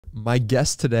My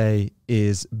guest today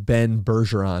is Ben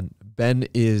Bergeron. Ben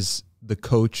is the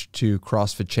coach to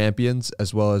CrossFit champions,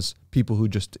 as well as people who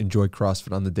just enjoy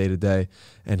CrossFit on the day-to-day,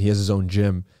 and he has his own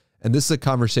gym. And this is a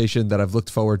conversation that I've looked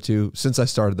forward to since I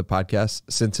started the podcast,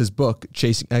 since his book,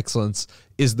 Chasing Excellence,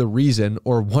 is the reason,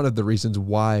 or one of the reasons,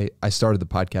 why I started the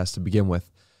podcast to begin with.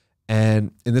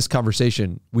 And in this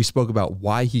conversation, we spoke about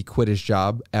why he quit his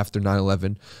job after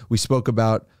 9/11. We spoke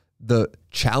about the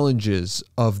challenges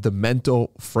of the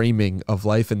mental framing of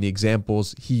life and the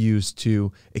examples he used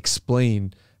to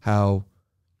explain how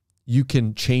you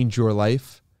can change your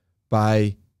life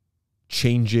by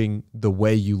changing the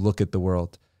way you look at the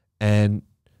world. And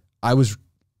I was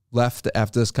left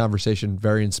after this conversation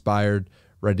very inspired,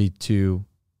 ready to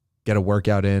get a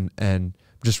workout in, and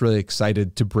I'm just really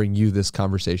excited to bring you this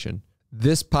conversation.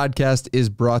 This podcast is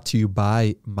brought to you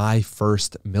by My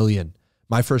First Million.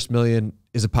 My First Million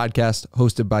is a podcast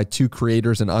hosted by two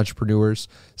creators and entrepreneurs,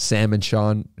 Sam and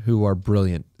Sean, who are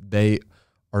brilliant. They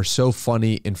are so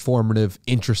funny, informative,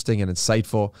 interesting, and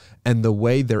insightful. And the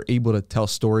way they're able to tell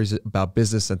stories about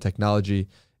business and technology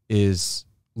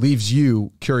leaves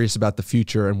you curious about the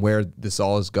future and where this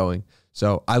all is going.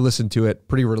 So I listen to it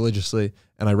pretty religiously,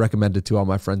 and I recommend it to all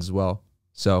my friends as well.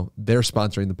 So they're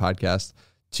sponsoring the podcast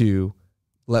to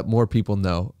let more people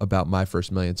know about My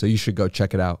First Million. So you should go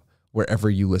check it out wherever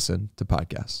you listen to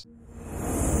podcasts.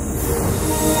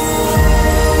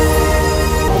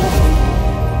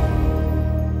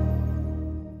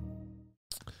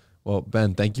 Well,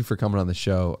 Ben, thank you for coming on the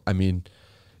show. I mean,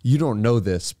 you don't know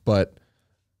this, but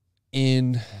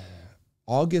in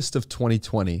August of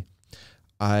 2020,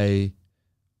 I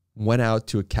went out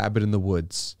to a cabin in the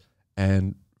woods,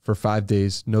 and for 5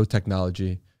 days, no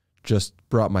technology, just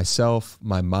brought myself,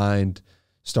 my mind,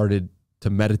 started to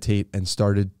meditate and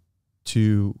started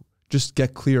to just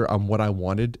get clear on what I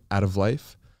wanted out of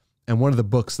life. And one of the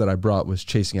books that I brought was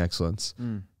Chasing Excellence.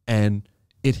 And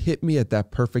it hit me at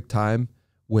that perfect time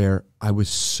where I was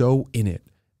so in it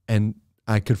and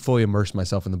I could fully immerse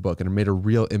myself in the book, and it made a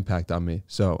real impact on me.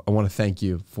 So I want to thank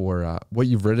you for what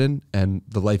you've written and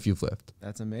the life you've lived.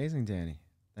 That's amazing, Danny.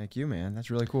 Thank you, man. That's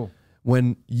really cool.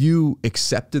 When you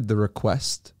accepted the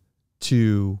request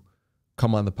to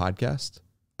come on the podcast,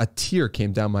 a tear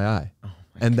came down my eye.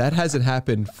 And that hasn't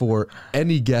happened for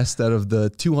any guest out of the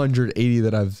 280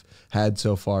 that I've had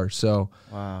so far. So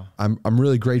wow, I'm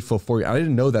really grateful for you. I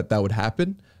didn't know that would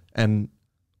happen. And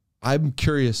I'm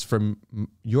curious from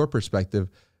your perspective,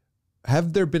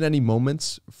 have there been any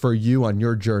moments for you on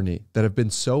your journey that have been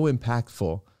so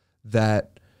impactful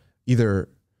that either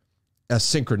a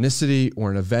synchronicity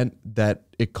or an event that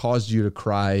it caused you to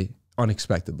cry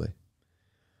unexpectedly?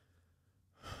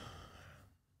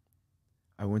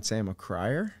 I wouldn't say I'm a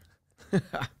crier, but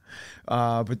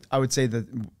I would say that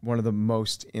one of the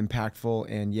most impactful,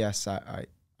 and yes, I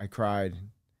cried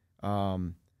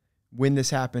when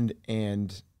this happened,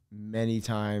 and many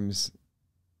times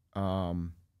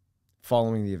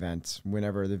following the event,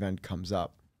 whenever the event comes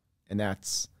up, and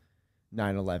that's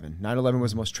 9/11. 9/11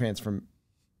 was the most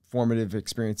transformative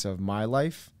experience of my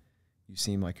life. You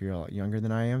seem like you're a lot younger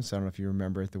than I am, so I don't know if you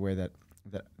remember it the way that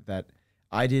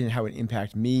I did and how it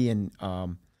impacted me. And,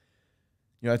 you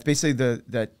know, it's basically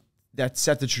that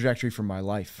set the trajectory for my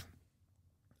life.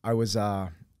 I was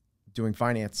doing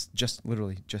finance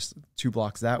literally just 2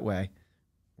 blocks that way.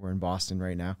 We're in Boston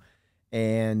right now.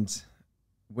 And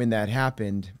when that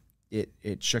happened,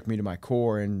 it shook me to my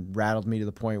core and rattled me to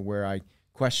the point where I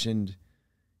questioned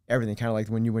everything. Kind of like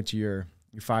when you went to your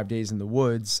 5 days in the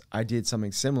woods, I did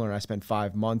something similar. And I spent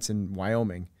 5 months in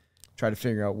Wyoming trying to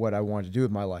figure out what I wanted to do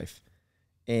with my life.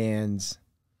 And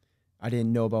I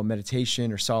didn't know about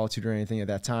meditation or solitude or anything at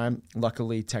that time.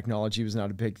 Luckily, technology was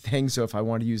not a big thing. So if I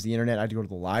wanted to use the internet, I had to go to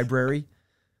the library,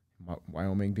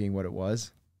 Wyoming being what it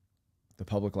was, the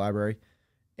public library.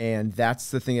 And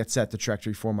that's the thing that set the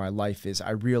trajectory for my life. Is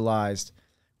I realized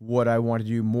what I wanted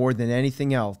to do more than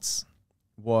anything else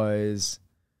was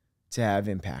to have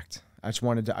impact. I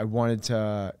wanted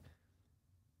to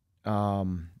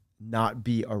not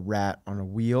be a rat on a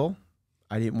wheel.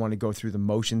 I didn't want to go through the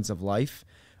motions of life.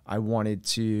 I wanted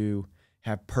to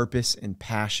have purpose and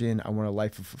passion. I want a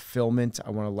life of fulfillment.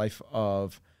 I want a life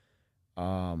of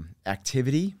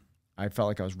activity. I felt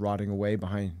like I was rotting away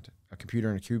behind a computer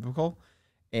in a cubicle.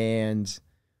 And,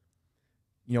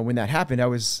 you know, when that happened, I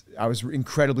was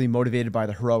incredibly motivated by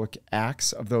the heroic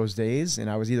acts of those days. And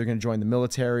I was either going to join the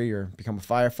military or become a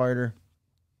firefighter.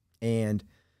 And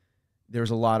there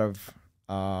was a lot of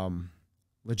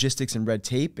logistics and red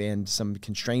tape and some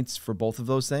constraints for both of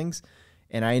those things.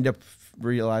 And I ended up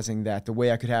realizing that the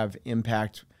way I could have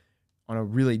impact on a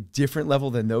really different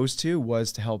level than those two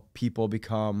was to help people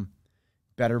become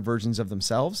better versions of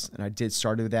themselves. And I did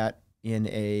start with that in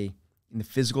the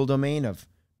physical domain of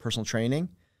personal training.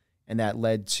 And that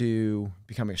led to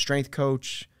becoming a strength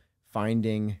coach,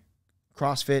 finding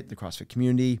CrossFit, the CrossFit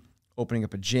community, opening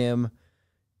up a gym,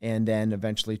 and then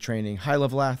eventually training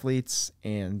high-level athletes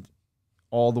and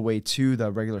all the way to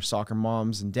the regular soccer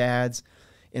moms and dads,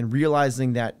 and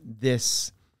realizing that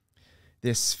this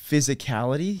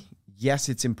physicality, yes,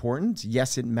 it's important.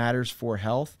 Yes, it matters for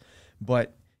health,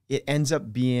 but it ends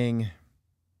up being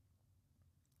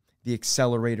the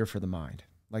accelerator for the mind.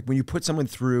 Like when you put someone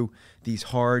through these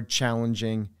hard,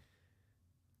 challenging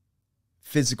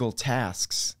physical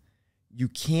tasks, you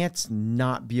can't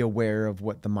not be aware of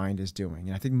what the mind is doing.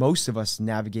 And I think most of us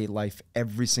navigate life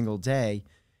every single day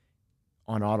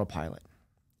on autopilot.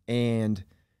 And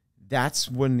that's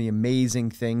one of the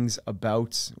amazing things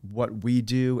about what we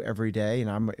do every day. And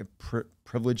I'm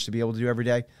privileged to be able to do every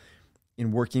day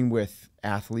in working with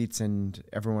athletes and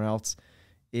everyone else,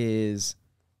 is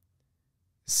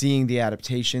seeing the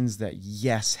adaptations that,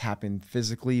 yes, happen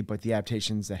physically, but the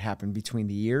adaptations that happen between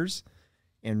the ears,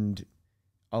 and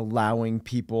allowing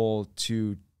people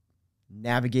to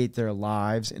navigate their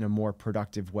lives in a more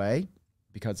productive way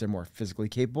because they're more physically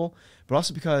capable, but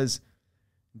also because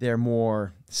they're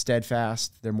more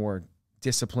steadfast, they're more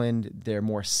disciplined, they're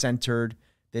more centered,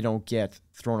 they don't get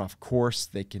thrown off course,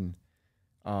 they can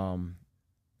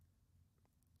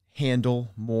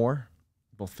handle more,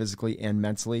 both physically and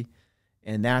mentally.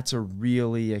 And that's a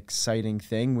really exciting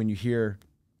thing when you hear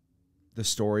the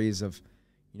stories of,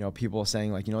 people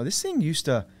saying like, this thing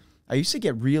I used to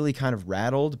get really kind of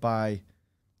rattled by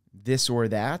this or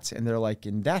that. And they're like,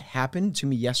 and that happened to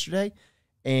me yesterday.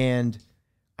 And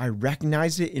I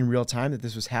recognized it in real time that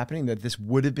this was happening, that this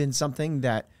would have been something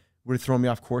that would have thrown me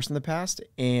off course in the past.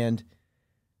 And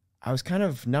I was kind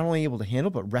of not only able to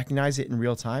handle, but recognize it in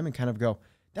real time and kind of go,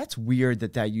 that's weird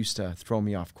that used to throw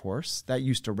me off course. That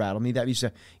used to rattle me. That used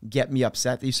to get me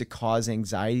upset. That used to cause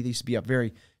anxiety. That used to be a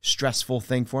very stressful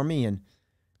thing for me. And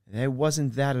it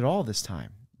wasn't that at all this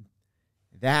time.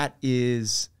 That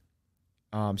is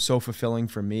so fulfilling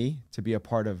for me to be a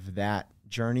part of that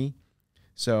journey.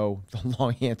 So the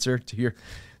long answer to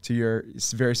your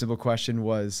very simple question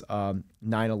was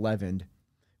 9/11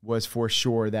 was for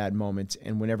sure that moment.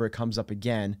 And whenever it comes up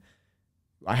again,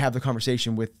 I have the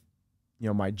conversation with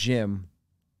my gym,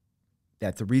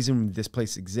 that the reason this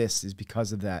place exists is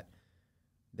because of that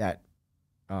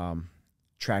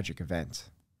tragic event.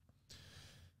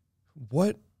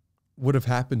 What would have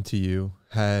happened to you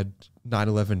had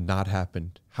 9/11 not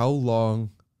happened? How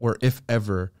long, or if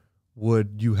ever,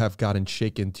 would you have gotten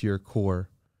shaken to your core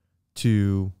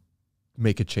to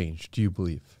make a change, do you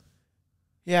believe?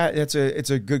 Yeah, it's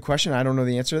a good question. I don't know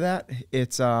the answer to that.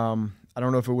 It's I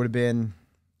don't know if it would have been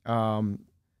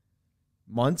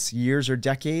months, years, or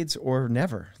decades, or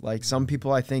never. Like some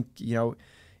people, I think,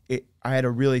 I had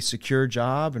a really secure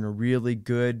job and a really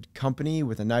good company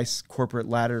with a nice corporate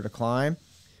ladder to climb.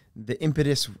 The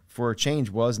impetus for a change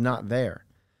was not there.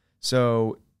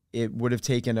 So it would have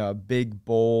taken a big,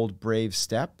 bold, brave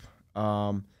step.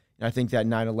 And I think that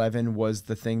 9/11 was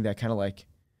the thing that kind of like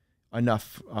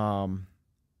enough, a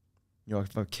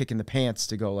kick in the pants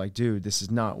to go like, dude, this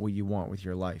is not what you want with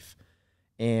your life.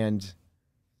 And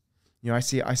I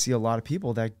see a lot of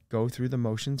people that go through the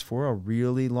motions for a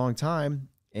really long time.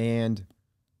 And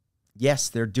yes,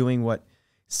 they're doing what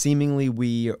seemingly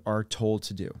we are told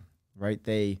to do, right?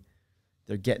 They're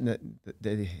getting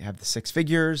they have the six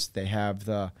figures, they have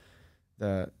the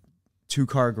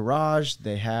 2-car garage,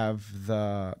 they have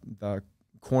the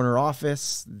corner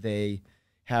office, they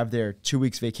have their 2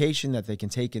 weeks vacation that they can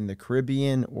take in the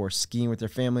Caribbean or skiing with their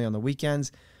family on the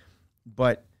weekends.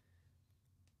 But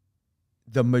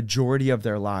the majority of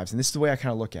their lives, and this is the way I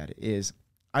kind of look at it, is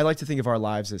I like to think of our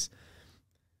lives as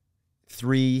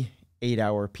 3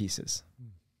 8-hour pieces.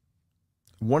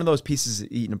 One of those pieces is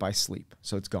eaten by sleep,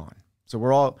 so it's gone.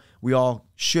 So we all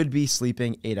should be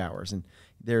sleeping 8 hours, and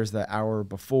there's the hour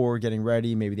before getting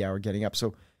ready, maybe the hour getting up.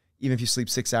 So even if you sleep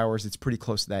 6 hours, it's pretty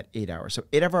close to that 8 hours. So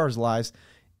 8 hours lives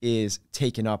is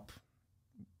taken up.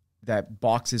 That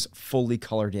box is fully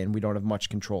colored in. We don't have much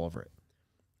control over it.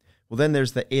 Well, then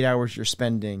there's the 8 hours you're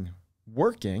spending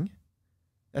working.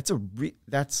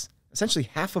 That's essentially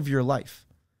half of your life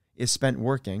is spent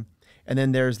working. And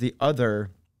then there's the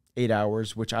other 8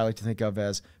 hours, which I like to think of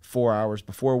as 4 hours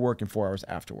before work and 4 hours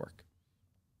after work.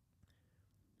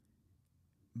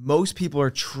 Most people are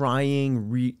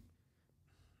trying,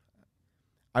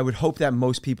 I would hope that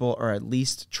most people are at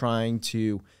least trying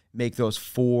to make those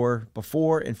 4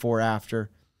 before and 4 after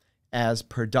as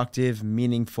productive,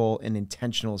 meaningful, and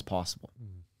intentional as possible.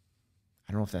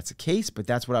 I don't know if that's the case, but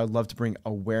that's what I would love to bring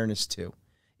awareness to,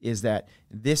 is that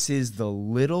this is the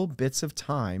little bits of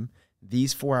time,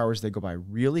 these 4 hours, they go by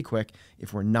really quick.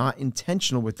 If we're not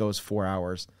intentional with those 4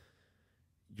 hours,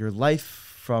 your life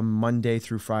from Monday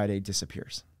through Friday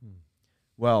disappears.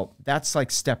 Well, that's like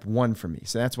step one for me.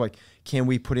 So that's like, can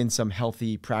we put in some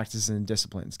healthy practices and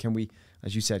disciplines? Can we,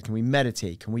 as you said, can we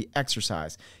meditate? Can we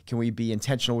exercise? Can we be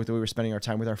intentional with the way we're spending our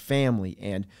time with our family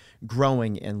and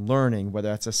growing and learning, whether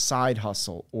that's a side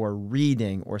hustle or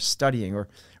reading or studying, or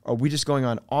are we just going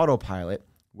on autopilot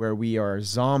where we are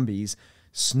zombies,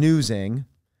 snoozing,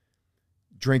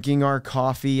 drinking our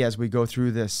coffee as we go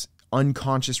through this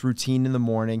unconscious routine in the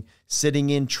morning, sitting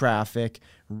in traffic,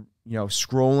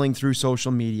 scrolling through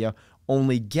social media,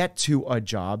 only get to a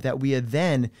job that we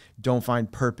then don't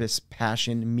find purpose,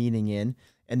 passion, meaning in.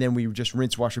 And then we just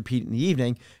rinse, wash, repeat in the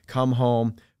evening, come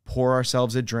home, pour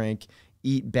ourselves a drink,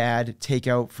 eat bad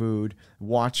takeout food,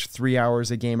 watch 3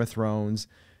 hours of Game of Thrones,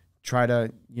 try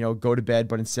to, go to bed,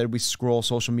 but instead we scroll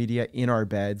social media in our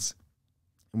beds,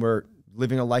 and we're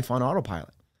living a life on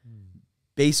autopilot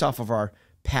based off of our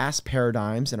past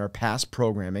paradigms and our past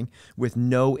programming with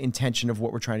no intention of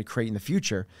what we're trying to create in the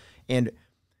future. And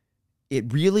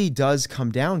it really does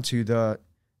come down to the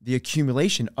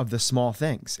accumulation of the small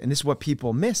things. And this is what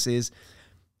people miss, is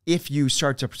if you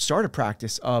start a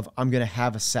practice of, I'm going to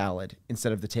have a salad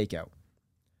instead of the takeout.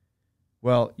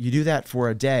 Well, you do that for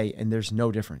a day and there's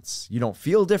no difference. You don't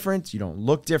feel different. You don't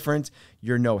look different.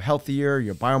 You're no healthier.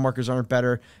 Your biomarkers aren't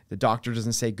better. The doctor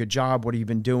doesn't say, good job. What have you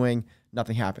been doing?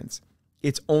 Nothing happens.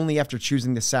 It's only after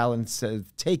choosing the salad instead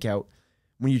of takeout,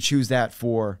 when you choose that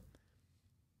for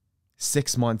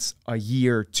 6 months, a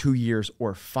year, 2 years,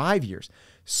 or 5 years.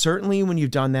 Certainly when you've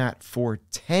done that for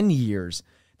 10 years,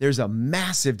 there's a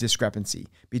massive discrepancy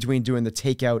between doing the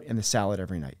takeout and the salad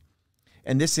every night.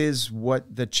 And this is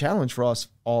what the challenge for us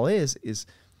all is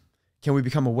can we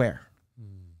become aware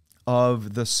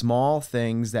of the small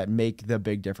things that make the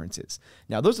big differences?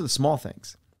 Now, those are the small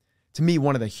things. To me,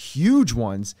 one of the huge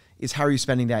ones is, how are you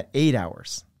spending that 8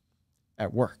 hours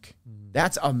at work?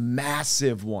 That's a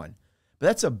massive one. But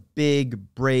that's a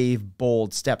big, brave,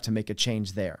 bold step to make a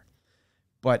change there.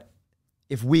 But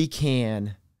if we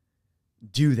can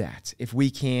do that, if we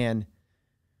can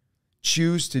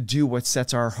choose to do what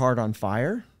sets our heart on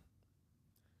fire,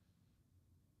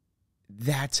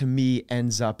 that to me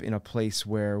ends up in a place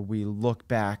where we look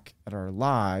back at our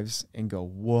lives and go,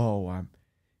 whoa,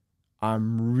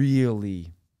 I'm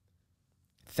really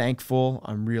thankful.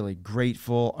 I'm really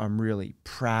grateful. I'm really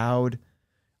proud.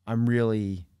 I'm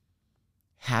really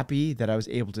happy that I was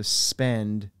able to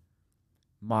spend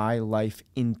my life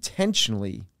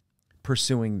intentionally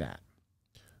pursuing that.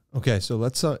 Okay, so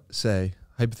let's say,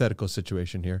 hypothetical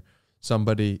situation here.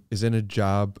 Somebody is in a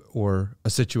job or a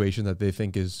situation that they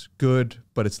think is good,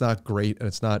 but it's not great and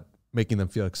it's not making them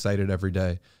feel excited every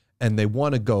day. And they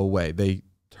want to go away. They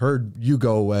heard you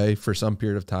go away for some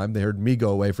period of time. They heard me go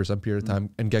away for some period of time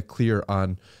and get clear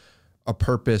on a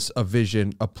purpose, a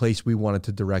vision, a place we wanted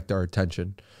to direct our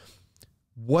attention.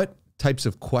 What types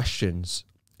of questions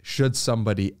should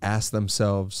somebody ask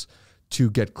themselves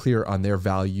to get clear on their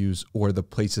values or the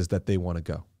places that they want to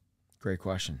go? Great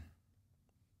question.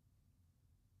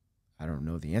 I don't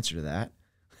know the answer to that.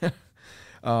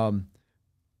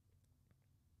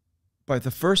 But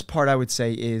the first part I would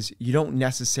say is, you don't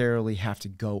necessarily have to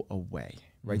go away,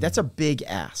 right? That's a big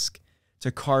ask,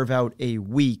 to carve out a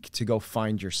week to go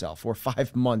find yourself, or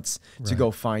 5 months to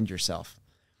go find yourself.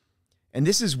 And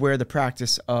this is where the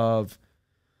practice of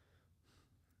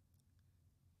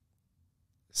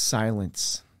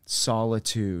silence,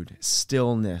 solitude,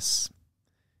 stillness,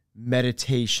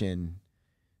 meditation,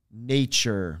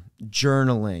 nature,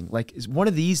 journaling, like one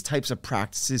of these types of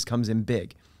practices comes in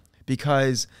big,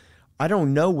 because I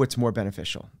don't know what's more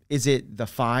beneficial. Is it the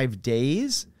 5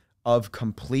 days of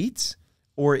complete,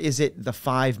 or is it the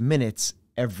 5 minutes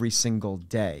every single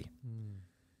day?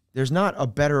 There's not a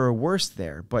better or worse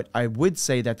there, but I would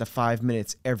say that the 5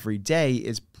 minutes every day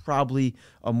is probably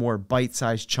a more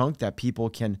bite-sized chunk that people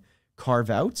can carve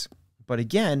out. But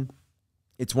again,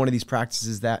 it's one of these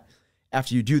practices that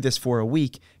after you do this for a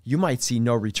week, you might see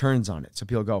no returns on it. So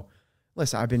people go,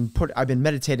 listen, I've been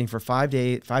meditating for 5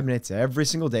 minutes every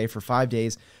single day for 5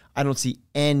 days. I don't see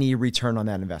any return on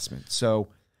that investment. So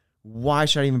why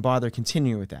should I even bother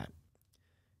continuing with that?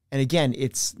 And again,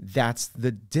 that's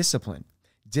the discipline.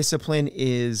 Discipline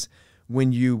is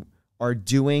when you are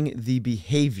doing the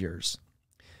behaviors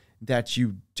that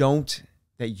you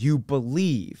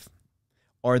believe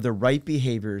are the right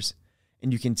behaviors,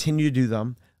 and you continue to do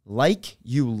them like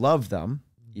you love them,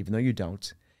 even though you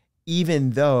don't,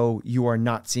 even though you are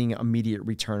not seeing immediate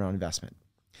return on investment.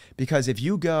 Because if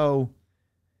you go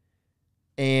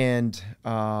and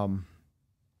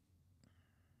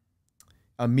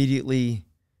immediately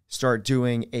start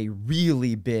doing a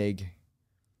really big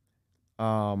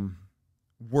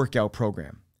workout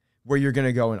program where you're going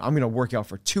to go and I'm going to work out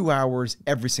for 2 hours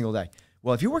every single day.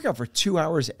 Well, if you work out for 2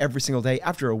 hours every single day,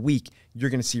 after a week, you're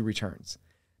going to see returns.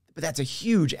 But that's a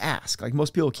huge ask. Like,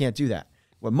 most people can't do that.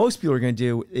 What most people are going to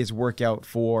do is work out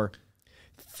for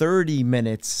 30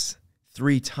 minutes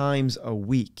 3 times a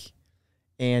week.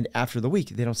 And after the week,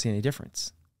 they don't see any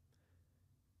difference.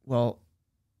 Well,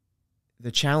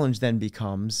 the challenge then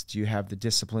becomes, do you have the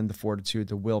discipline, the fortitude,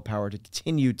 the willpower to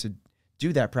continue to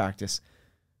do that practice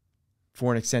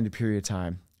for an extended period of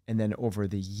time? And then over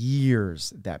the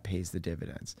years, that pays the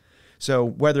dividends. So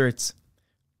whether it's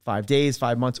 5 days,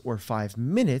 5 months, or 5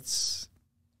 minutes,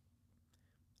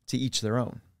 to each their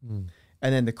own.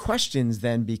 And then the questions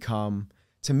then become,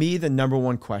 to me, the number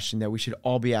one question that we should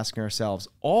all be asking ourselves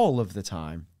all of the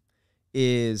time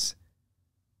is,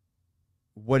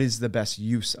 what is the best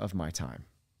use of my time?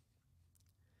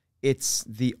 It's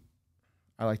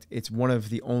one of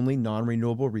the only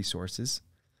non-renewable resources.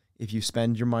 If you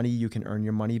spend your money, you can earn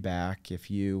your money back.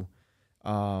 If you,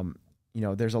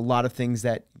 there's a lot of things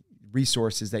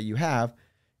resources that you have.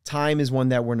 Time is one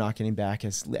that we're not getting back,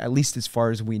 at least as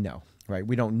far as we know, right?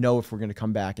 We don't know if we're going to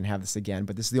come back and have this again,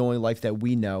 but this is the only life that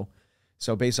we know.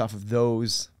 So based off of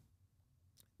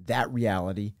that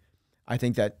reality, I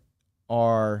think that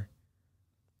our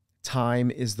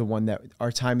time is the one that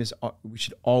we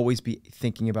should always be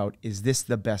thinking about, is this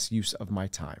the best use of my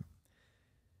time?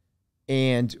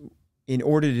 And in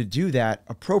order to do that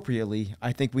appropriately,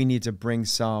 I think we need to bring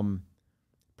some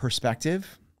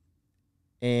perspective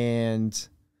and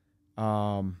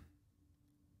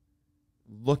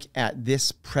look at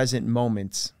this present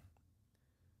moment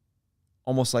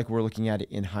almost like we're looking at it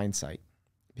in hindsight.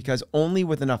 Because only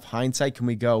with enough hindsight can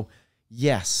we go,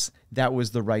 yes, that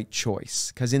was the right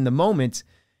choice. Because in the moment,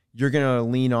 you're going to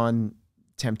lean on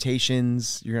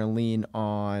temptations. You're going to lean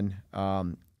on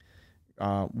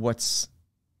what's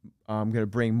going to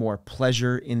bring more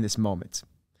pleasure in this moment.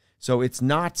 So it's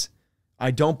not,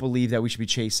 I don't believe that we should be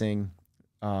chasing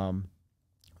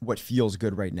what feels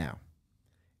good right now.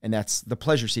 And that's the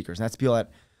pleasure seekers. And that's people that,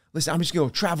 listen, I'm just going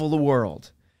to go travel the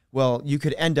world. Well, you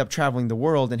could end up traveling the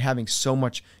world and having so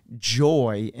much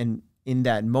joy in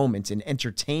that moment and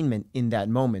entertainment in that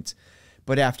moment.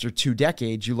 But after 2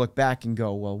 decades, you look back and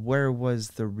go, well, where was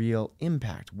the real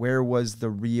impact? Where was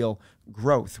the real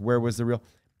growth? Where was the real...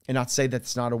 And not to say that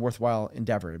it's not a worthwhile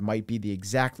endeavor. It might be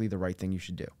exactly the right thing you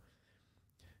should do.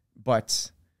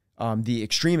 But the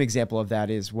extreme example of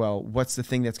that is, well, what's the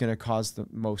thing that's going to cause the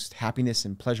most happiness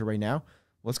and pleasure right now?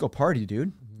 Let's go party, dude.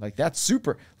 Mm-hmm. Like, that's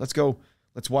super. Let's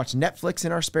watch Netflix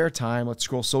in our spare time. Let's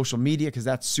scroll social media because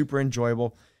that's super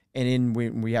enjoyable. And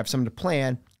when we have something to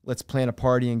plan, let's plan a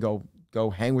party and go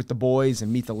hang with the boys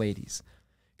and meet the ladies,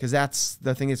 because that's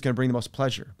the thing that's going to bring the most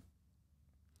pleasure.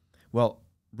 Well,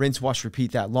 rinse, wash,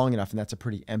 repeat that long enough, and that's a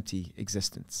pretty empty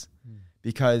existence.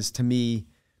 Because to me,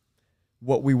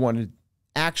 what we want to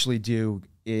actually do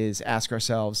is ask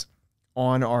ourselves,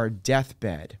 on our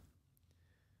deathbed,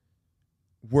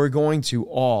 we're going to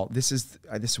all, this is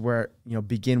where,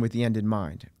 begin with the end in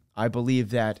mind. I believe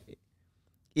that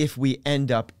if we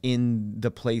end up in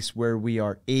the place where we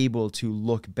are able to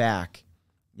look back,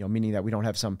 meaning that we don't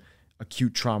have some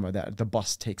acute trauma that the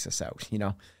bus takes us out,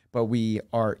 but we're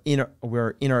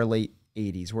in our late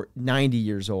 80s, we're 90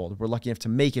 years old, we're lucky enough to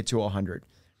make it to 100.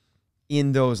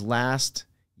 In those last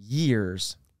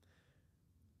years,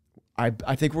 I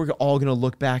think we're all going to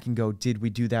look back and go, did we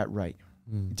do that right?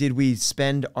 Did we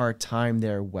spend our time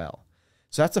there well?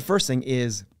 So that's the first thing,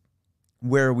 is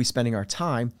where are we spending our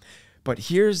time? But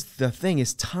here's the thing,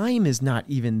 is time is not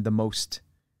even the most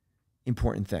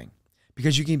important thing,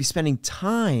 because you can be spending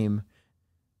time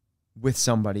with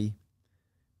somebody,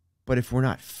 but if we're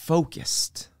not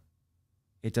focused,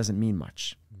 it doesn't mean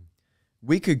much.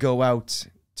 We could go out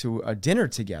to a dinner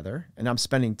together and I'm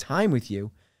spending time with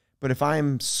you, but if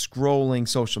I'm scrolling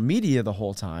social media the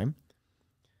whole time,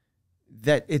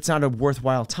 that it's not a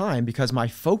worthwhile time because my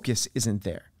focus isn't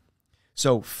there.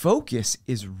 So focus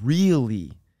is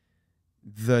really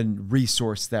the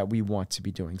resource that we want to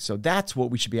be doing. So that's what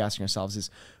we should be asking ourselves, is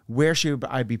where should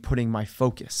I be putting my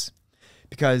focus?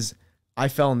 Because I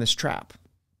fell in this trap.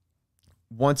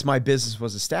 Once my business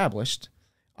was established,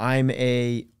 I'm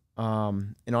an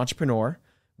entrepreneur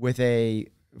with a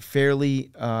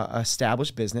fairly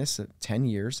established business, 10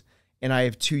 years, and I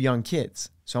have 2 young kids.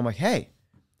 So I'm like, hey,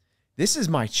 this is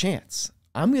my chance.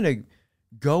 I'm going to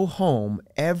go home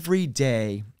every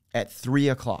day at 3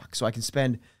 o'clock so I can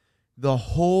spend the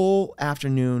whole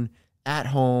afternoon at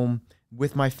home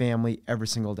with my family every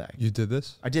single day. You did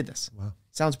this? I did this. Wow.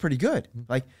 Sounds pretty good.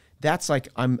 Like that's like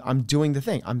I'm doing the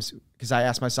thing. Because I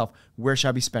asked myself, where should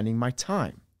I be spending my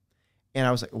time? And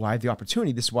I was like, well, I have the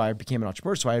opportunity. This is why I became an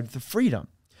entrepreneur. So I have the freedom.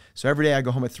 So every day I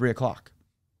go home at 3 o'clock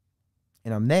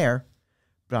and I'm there,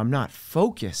 but I'm not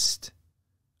focused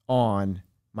on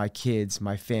my kids,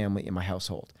 my family, and my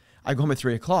household. I go home at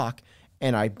 3 o'clock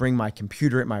and I bring my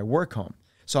computer at my work home.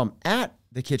 So I'm at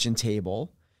the kitchen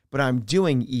table, but I'm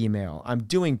doing email, I'm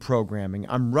doing programming,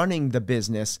 I'm running the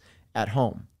business at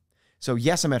home. So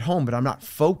yes, I'm at home, but I'm not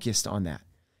focused on that.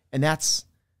 And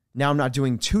now I'm not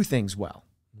doing two things well.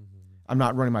 I'm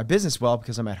not running my business well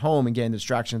because I'm at home and getting the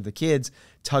distraction of the kids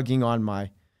tugging on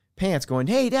my pants going,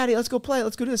 hey, daddy, let's go play.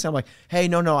 Let's go do this. And I'm like, hey,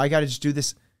 no, I got to just do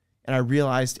this. And I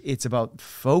realized it's about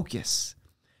focus,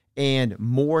 and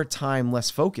more time, less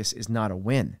focus is not a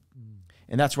win.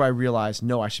 And that's where I realized,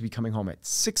 no, I should be coming home at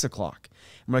 6 o'clock.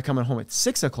 And when I come home at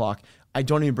 6 o'clock, I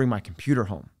don't even bring my computer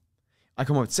home. I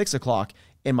come home at 6 o'clock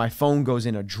and my phone goes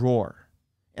in a drawer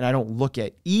and I don't look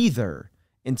at either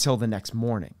until the next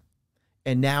morning.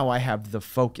 And now I have the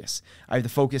focus. I have the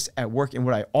focus at work. And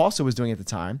what I also was doing at the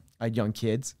time, I had young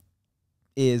kids,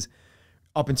 is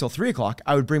up until 3 o'clock,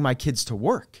 I would bring my kids to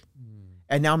work.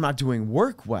 And now I'm not doing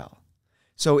work well.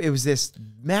 So it was this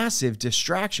massive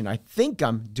distraction. I think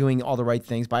I'm doing all the right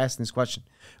things by asking this question.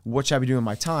 What should I be doing with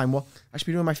my time? Well, I should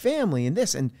be doing my family and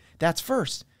this, and that's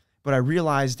first. But I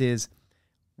realized is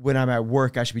when I'm at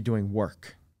work, I should be doing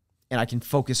work. And I can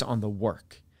focus on the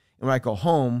work. And when I go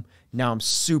home, now I'm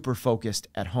super focused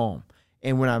at home.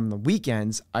 And when I'm on the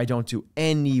weekends, I don't do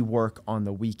any work on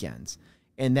the weekends.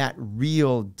 And that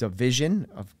real division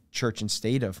of church and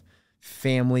state, of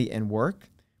family and work,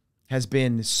 has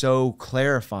been so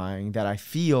clarifying that I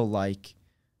feel like,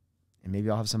 and maybe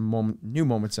I'll have some new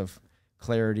moments of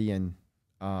clarity and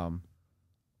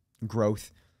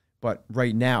growth, but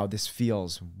right now this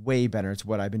feels way better. It's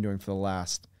what I've been doing for the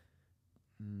last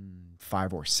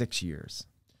 5 or 6 years.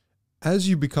 As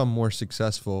you become more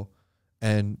successful,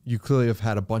 and you clearly have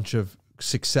had a bunch of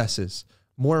successes,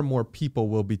 more and more people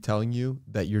will be telling you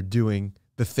that you're doing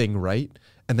the thing right,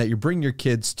 and that you bring your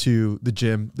kids to the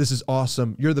gym. This is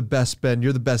awesome. You're the best, Ben.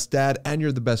 You're the best dad, and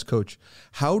you're the best coach.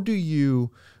 How do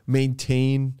you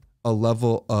maintain a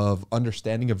level of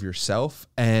understanding of yourself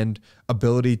and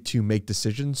ability to make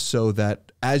decisions so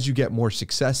that as you get more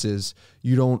successes,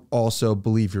 you don't also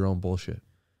believe your own bullshit?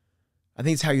 I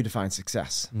think it's how you define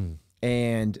success.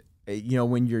 And,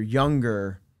 when you're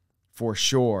younger, for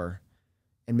sure,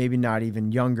 and maybe not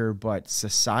even younger, but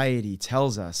society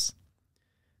tells us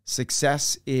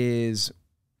success is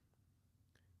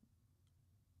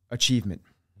achievement.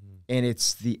 And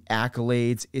it's the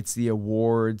accolades, it's the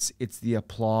awards, it's the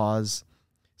applause.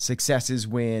 Success is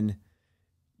when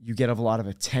you get a lot of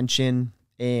attention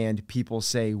and people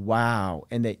say, wow,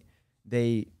 and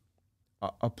they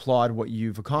applaud what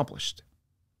you've accomplished.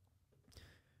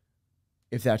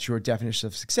 If that's your definition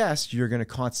of success, you're going to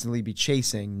constantly be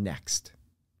chasing next.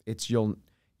 You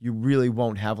really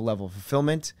won't have a level of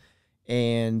fulfillment.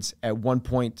 And at one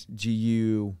point, do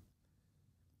you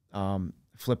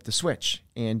flip the switch?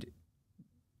 And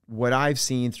what I've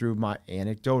seen through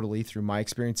anecdotally through my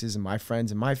experiences and my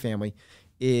friends and my family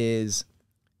is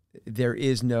there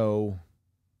is no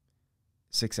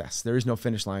success. There is no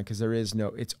finish line because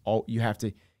you have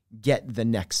to get the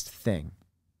next thing.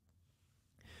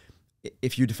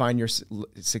 If you define your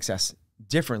success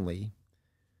differently,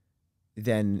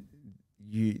 then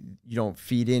you don't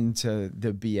feed into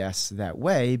the BS that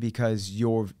way because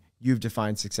you've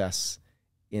defined success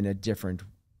in a different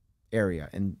area.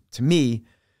 And to me,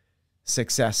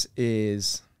 success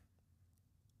is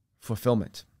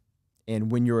fulfillment.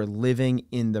 And when you're living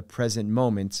in the present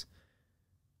moment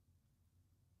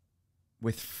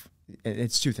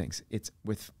it's two things. It's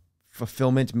with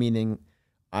fulfillment, meaning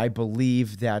I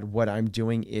believe that what I'm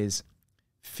doing is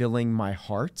filling my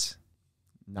heart,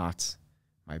 not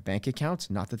my bank account.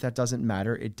 Not that doesn't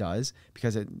matter. It does,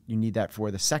 because you need that for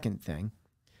the second thing,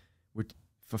 with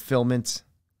fulfillment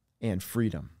and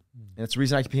freedom. And that's the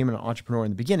reason I became an entrepreneur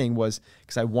in the beginning, was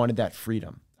because I wanted that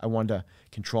freedom. I wanted to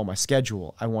control my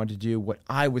schedule. I wanted to do what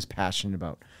I was passionate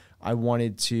about. I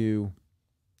wanted to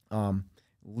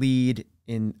lead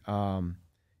in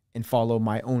and follow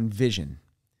my own vision,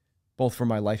 both for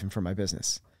my life and for my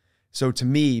business. So to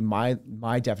me, my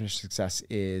definition of success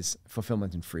is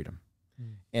fulfillment and freedom.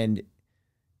 And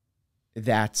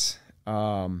that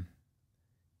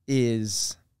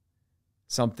is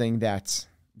something that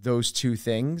those two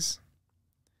things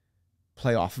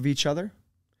play off of each other.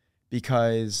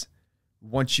 because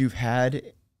once you've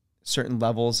had certain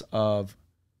levels of,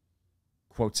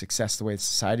 quote, success, the way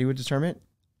society would determine it,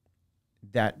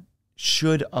 that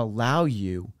should allow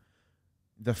you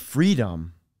the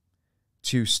freedom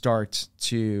to start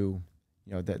to,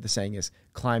 the saying is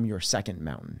climb your second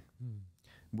mountain,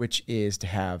 which is to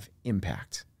have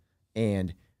impact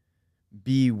and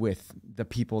be with the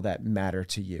people that matter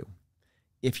to you.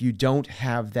 If you don't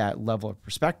have that level of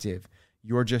perspective,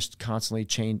 you're just constantly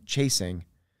chasing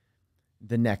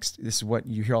the next. This is what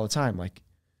you hear all the time, like,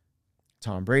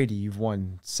 Tom Brady, you've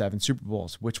won 7 Super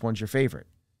Bowls. Which one's your favorite?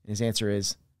 And his answer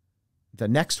is the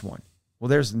next one. Well,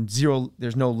 there's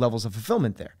no levels of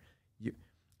fulfillment there.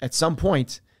 At some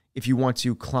point, if you want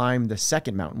to climb the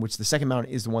second mountain, which the second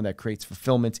mountain is the one that creates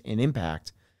fulfillment and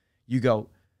impact, you go,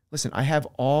 listen, I have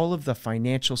all of the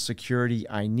financial security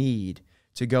I need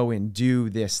to go and do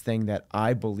this thing that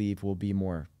I believe will be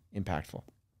more impactful.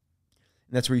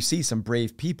 And that's where you see some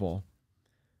brave people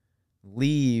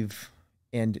leave,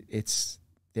 and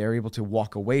they're able to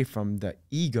walk away from the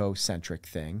egocentric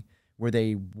thing where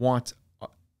they want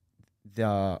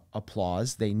the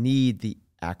applause, they need the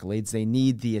accolades, they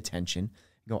need the attention.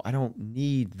 Go, I don't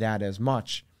need that as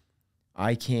much.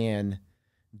 I can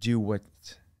do what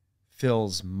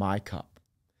fills my cup.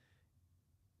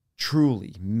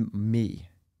 Truly me,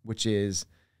 which is,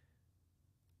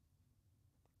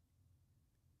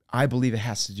 I believe it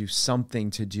has to do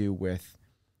something to do with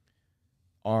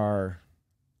our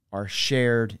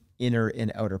shared inner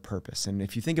and outer purpose. And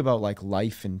if you think about like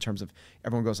life in terms of,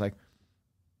 everyone goes like,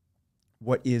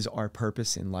 what is our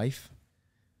purpose in life?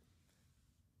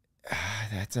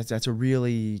 That's a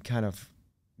really kind of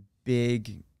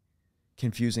big,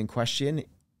 confusing question.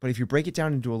 But if you break it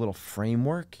down into a little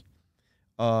framework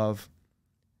of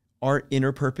our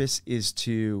inner purpose is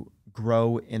to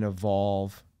grow and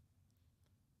evolve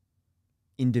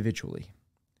individually.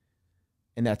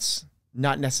 And that's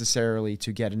not necessarily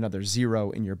to get another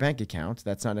zero in your bank account.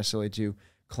 That's not necessarily to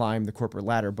climb the corporate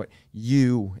ladder, but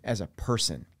you as a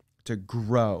person to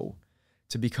grow,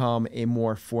 to become a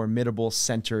more formidable,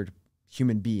 centered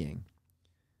human being.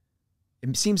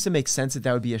 It seems to make sense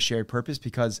that would be a shared purpose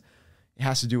because it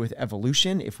has to do with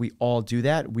evolution. If we all do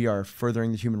that, we are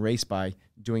furthering the human race by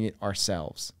doing it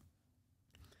ourselves.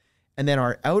 And then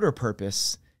our outer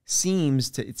purpose seems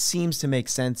to make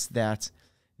sense that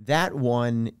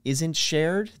one isn't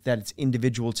shared, that it's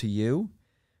individual to you,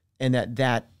 and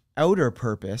that outer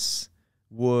purpose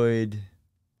would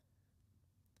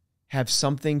have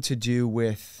something to do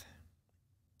with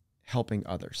helping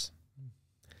others.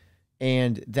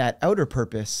 And that outer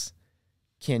purpose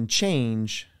can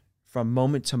change from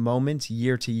moment to moment,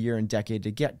 year to year, and decade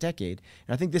to decade.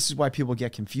 And I think this is why people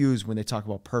get confused when they talk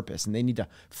about purpose, and they need to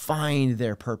find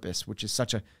their purpose, which is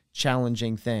such a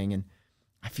challenging thing. And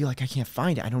I feel like I can't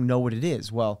find it. I don't know what it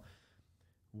is. Well,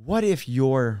 what if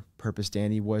your purpose,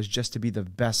 Danny, was just to be the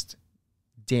best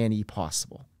Danny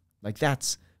possible? Like,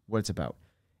 that's what it's about.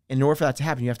 And in order for that to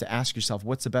happen, you have to ask yourself,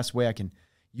 what's the best way I can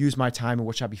use my time and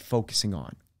what should I be focusing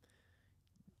on?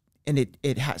 And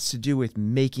it has to do with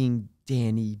making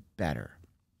Danny better.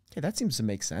 Okay, that seems to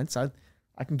make sense. I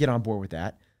can get on board with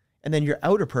that. And then your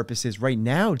outer purpose is right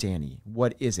now, Danny,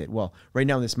 what is it? Well, right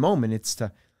now in this moment, it's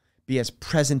to be as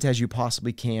present as you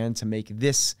possibly can to make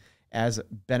this as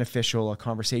beneficial a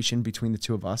conversation between the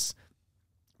two of us.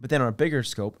 But then on a bigger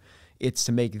scope, it's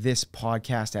to make this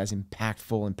podcast as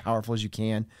impactful and powerful as you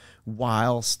can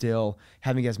while still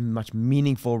having as much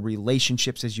meaningful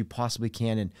relationships as you possibly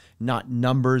can, and not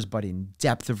numbers, but in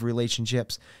depth of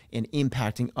relationships, and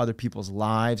impacting other people's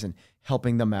lives and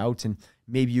helping them out. And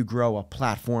maybe you grow a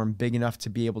platform big enough to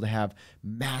be able to have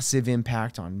massive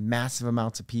impact on massive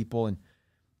amounts of people. And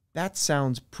that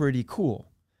sounds pretty cool.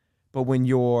 But when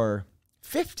you're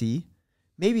 50,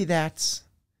 maybe that's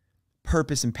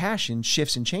purpose and passion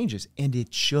shifts and changes, and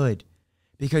it should,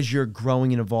 because you're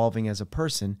growing and evolving as a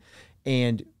person,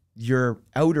 and your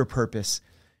outer purpose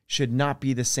should not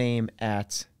be the same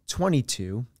at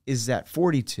 22 is at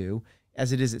 42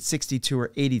 as it is at 62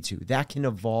 or 82. That can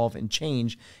evolve and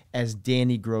change as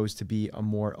Danny grows to be a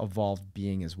more evolved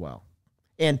being as well.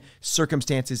 And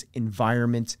circumstances,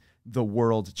 environment, the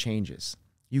world changes.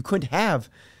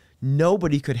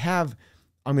 Nobody could have,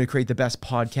 I'm going to create the best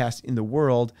podcast in the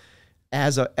world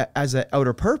as an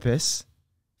outer purpose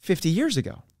 50 years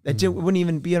ago. That wouldn't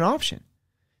even be an option.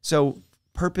 So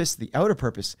purpose, the outer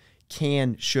purpose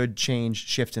should change,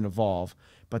 shift, and evolve.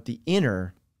 But the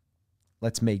inner,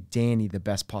 let's make Danny the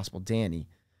best possible Danny,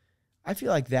 I feel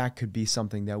like that could be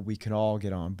something that we could all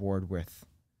get on board with.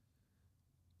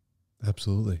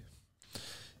 Absolutely.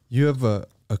 You have a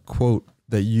quote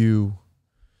that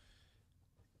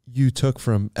you took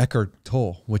from Eckhart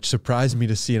Tolle, which surprised me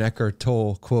to see an Eckhart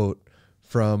Tolle quote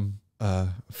from a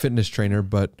fitness trainer,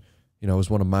 but it was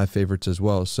one of my favorites as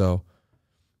well. So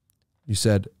you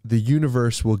said, the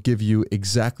universe will give you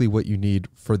exactly what you need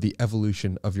for the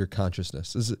evolution of your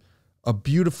consciousness. This is a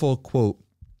beautiful quote.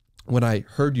 When I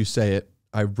heard you say it,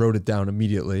 I wrote it down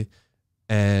immediately.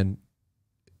 And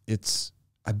it's,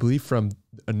 I believe, from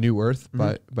A New Earth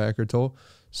by Eckhart Tolle.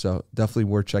 So definitely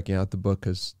worth checking out the book,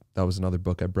 because that was another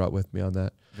book I brought with me on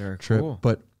that trip. Cool.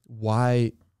 But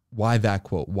why that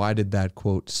quote? Why did that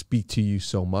quote speak to you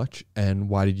so much? And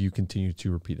why did you continue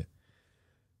to repeat it?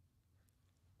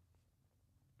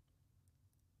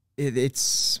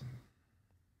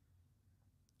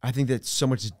 I think that's so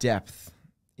much depth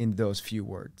in those few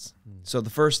words. So the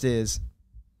first is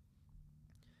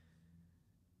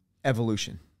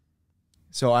evolution.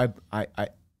 So I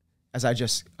as I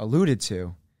just alluded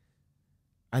to,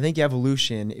 I think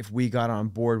evolution, if we got on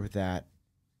board with that,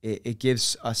 it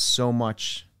gives us so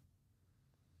much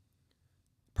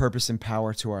purpose and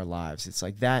power to our lives. It's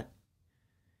like that.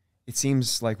 It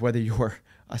seems like whether you're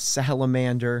a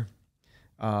salamander,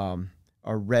 a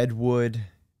redwood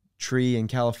tree in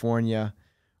California,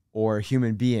 or a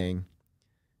human being,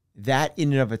 that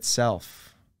in and of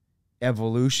itself,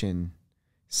 evolution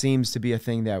seems to be a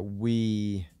thing that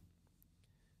we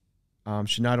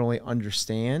should not only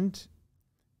understand,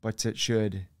 but it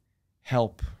should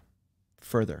help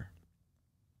further.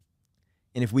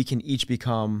 And if we can each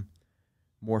become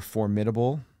more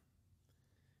formidable,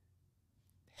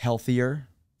 healthier,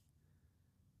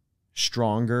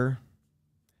 stronger,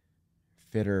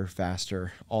 fitter,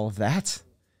 faster, all of that,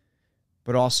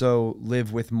 but also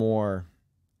live with more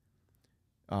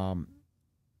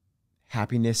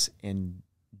happiness and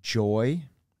joy,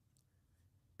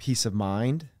 peace of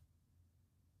mind,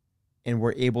 and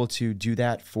we're able to do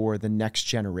that for the next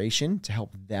generation to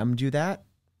help them do that,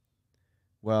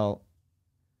 well,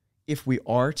 if we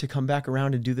are to come back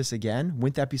around and do this again,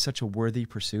 wouldn't that be such a worthy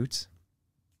pursuit?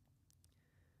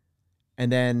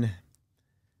 And then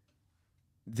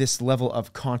this level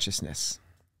of consciousness,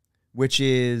 which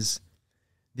is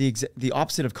the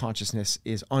opposite of consciousness,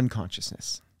 is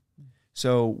unconsciousness.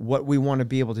 So what we want to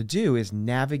be able to do is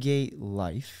navigate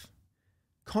life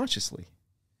consciously.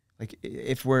 Like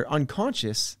if we're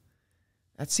unconscious,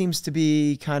 that seems to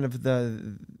be kind of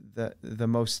the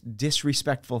most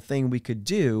disrespectful thing we could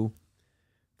do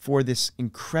for this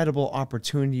incredible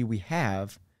opportunity we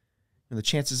have. And the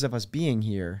chances of us being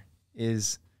here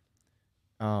is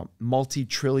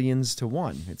multi-trillions to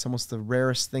one. It's almost the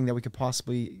rarest thing that we could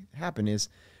possibly happen, is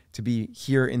to be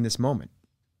here in this moment.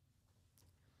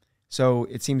 So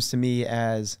it seems to me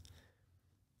as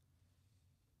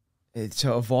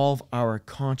to evolve our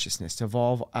consciousness, to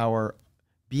evolve our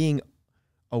being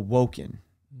awoken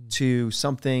to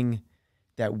something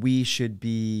that we should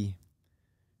be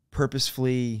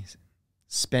purposefully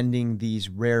spending these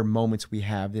rare moments we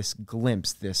have, this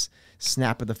glimpse, this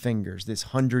snap of the fingers, this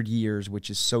 100 years, which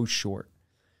is so short.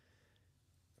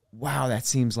 Wow, that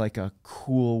seems like a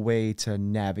cool way to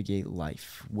navigate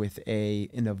life with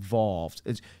an evolved,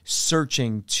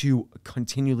 searching to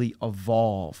continually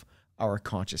evolve our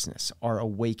consciousness, our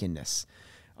awakenness,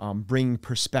 bringing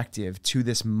perspective to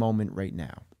this moment right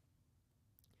now.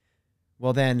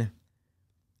 Well, then,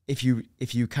 if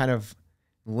you kind of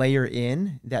layer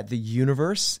in that the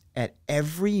universe at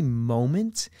every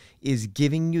moment is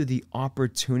giving you the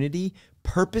opportunity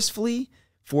purposefully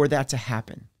for that to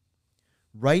happen.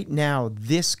 Right now,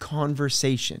 this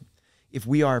conversation, if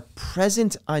we are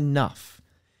present enough,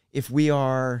 if we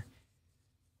are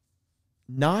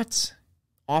not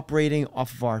operating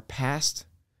off of our past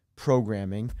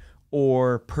programming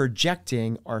or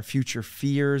projecting our future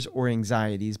fears or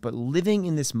anxieties, but living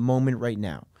in this moment right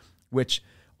now, which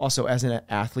also as an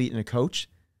athlete and a coach,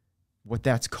 what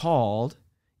that's called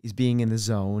is being in the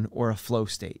zone or a flow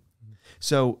state.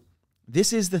 So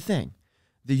this is the thing.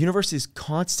 The universe is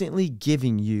constantly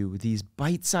giving you these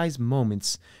bite-sized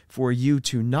moments for you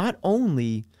to not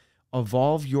only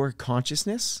evolve your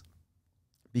consciousness,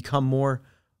 become more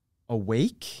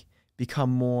awake,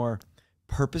 become more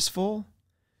purposeful,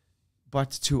 but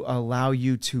to allow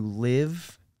you to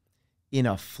live in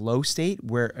a flow state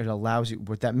where it allows you,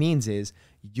 what that means is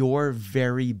your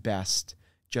very best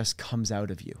just comes out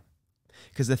of you.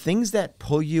 Because the things that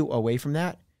pull you away from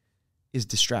that is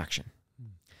distraction.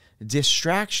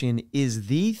 Distraction is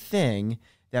the thing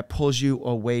that pulls you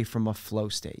away from a flow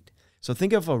state. So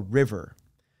think of a river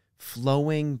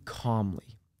flowing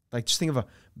calmly. Like just think of a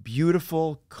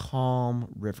beautiful,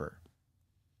 calm river.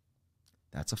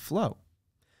 That's a flow.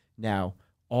 Now,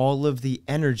 all of the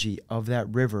energy of that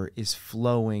river is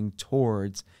flowing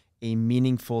towards a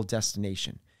meaningful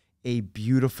destination, a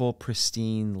beautiful,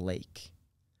 pristine lake.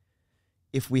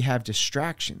 If we have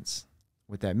distractions,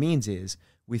 what that means is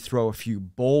we throw a few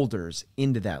boulders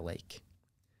into that lake.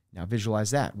 Now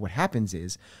visualize that. What happens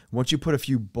is once you put a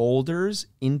few boulders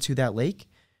into that lake,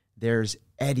 there's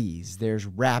eddies, there's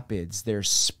rapids, there's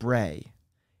spray,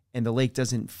 and the lake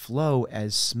doesn't flow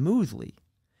as smoothly.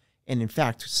 And in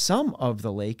fact, some of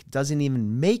the lake doesn't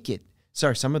even make it,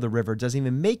 some of the river doesn't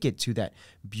even make it to that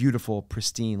beautiful,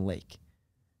 pristine lake.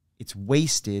 It's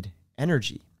wasted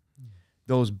energy.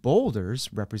 Those boulders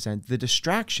represent the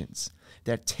distractions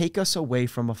that take us away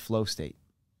from a flow state.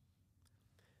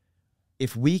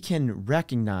 If we can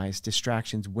recognize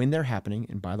distractions when they're happening,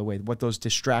 and by the way, what those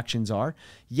distractions are,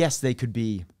 yes, they could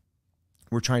be,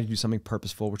 we're trying to do something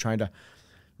purposeful. We're trying to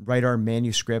write our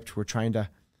manuscript. We're trying to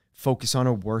focus on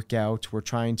a workout. We're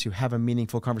trying to have a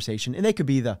meaningful conversation. And they could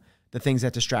be the things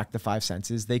that distract the five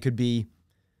senses. They could be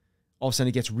all of a sudden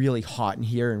it gets really hot in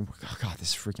here and, oh God, this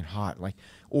is freaking hot.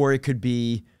 Or it could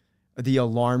be the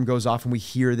alarm goes off and we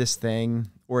hear this thing.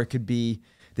 Or it could be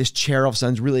this chair all of a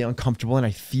sudden is really uncomfortable and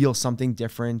I feel something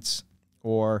different.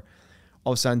 Or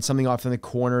all of a sudden something off in the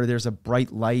corner, there's a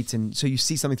bright light. And so you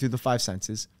see something through the five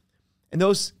senses. And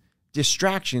those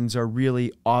distractions are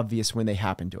really obvious when they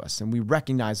happen to us. And we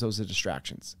recognize those as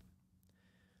distractions.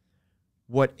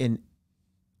 What an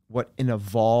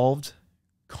evolved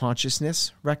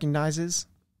consciousness recognizes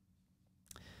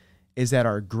is that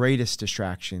our greatest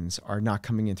distractions are not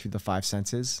coming in through the five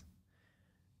senses.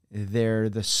 They're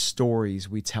the stories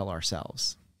we tell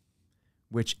ourselves,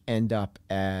 which end up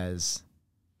as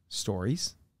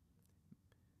stories.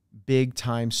 Big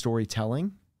time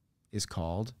storytelling is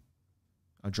called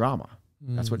a drama.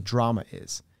 That's what drama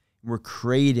is. We're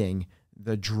creating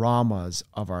the dramas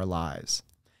of our lives.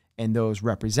 And those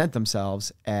represent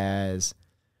themselves as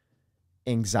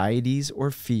anxieties or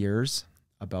fears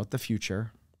about the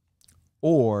future,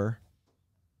 or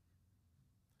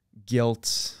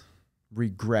guilt,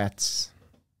 regrets,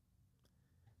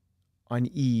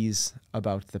 unease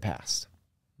about the past.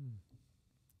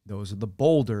 Those are the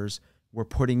boulders we're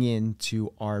putting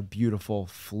into our beautiful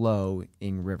flowing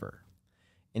river.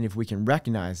 And if we can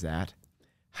recognize that,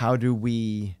 how do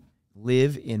we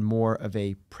live in more of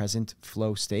a present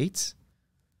flow state?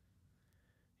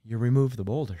 You remove the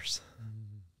boulders.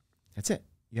 That's it.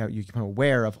 You become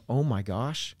aware of, oh my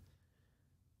gosh,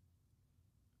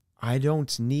 I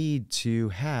don't need to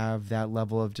have that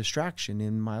level of distraction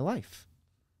in my life.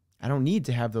 I don't need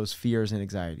to have those fears and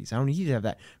anxieties. I don't need to have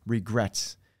that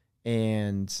regrets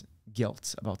and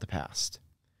guilt about the past.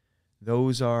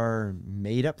 Those are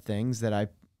made up things that I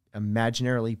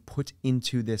imaginarily put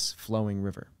into this flowing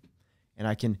river. And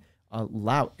I can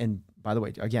allow, and by the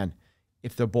way, again,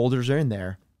 if the boulders are in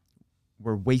there,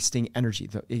 we're wasting energy.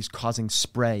 It's causing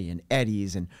spray and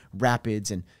eddies and rapids,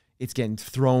 and it's getting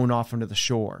thrown off onto the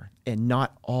shore. And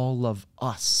not all of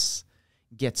us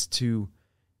gets to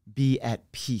be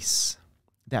at peace.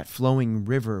 That flowing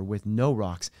river with no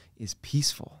rocks is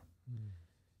peaceful.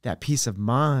 That peace of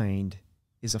mind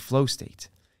is a flow state.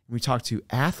 When we talk to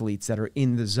athletes that are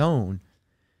in the zone,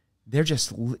 they're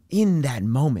just in that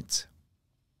moment.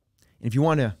 And if you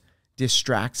want to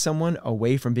distract someone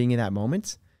away from being in that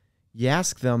moment, you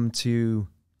ask them to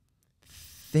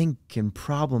think and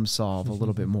problem solve a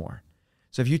little bit more.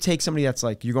 So if you take somebody that's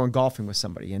like, you're going golfing with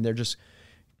somebody and they're just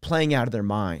playing out of their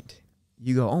mind,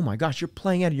 you go, oh my gosh, you're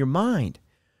playing out of your mind.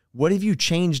 What have you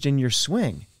changed in your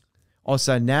swing? All of a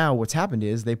sudden now what's happened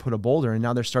is they put a boulder and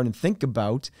now they're starting to think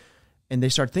about, and they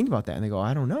start thinking about that and they go,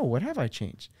 I don't know, what have I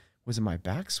changed? Was it my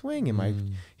backswing? Am I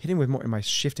hitting with more? Am I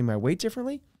shifting my weight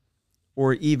differently?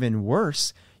 Or even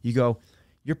worse, you go,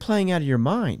 you're playing out of your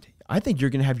mind. I think you're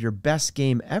going to have your best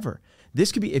game ever.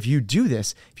 This could be, if you do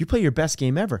this, if you play your best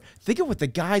game ever, think of what the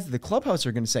guys at the clubhouse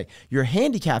are going to say. Your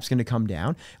handicap's going to come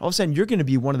down. All of a sudden, you're going to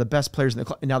be one of the best players in the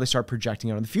club. And now they start projecting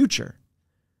it on the future.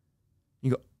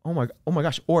 You go, oh my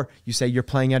gosh. Or you say you're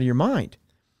playing out of your mind.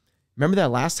 Remember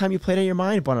that last time you played out of your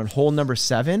mind, but on hole number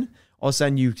 7, all of a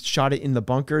sudden you shot it in the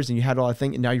bunkers and you had all that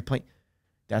thing, and now you're playing.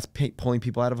 That's pulling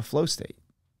people out of a flow state.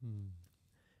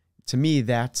 To me,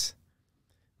 that's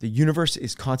the universe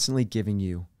is constantly giving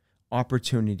you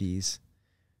opportunities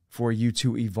for you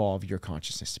to evolve your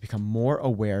consciousness, to become more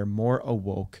aware, more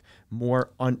awoke,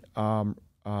 more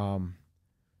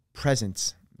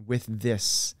present with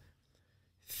this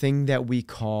thing that we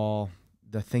call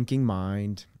the thinking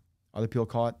mind. Other people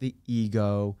call it the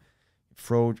ego.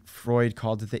 Freud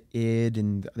called it the id,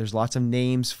 and there's lots of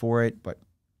names for it. But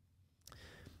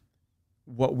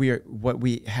what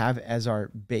we have as our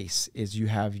base is you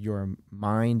have your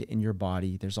mind and your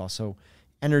body. There's also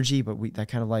energy, but that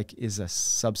kind of like is a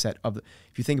subset of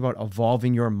if you think about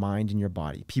evolving your mind and your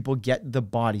body, people get the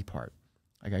body part.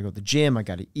 I got to go to the gym. I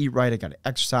got to eat right. I got to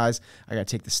exercise. I got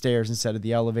to take the stairs instead of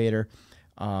the elevator.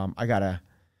 I got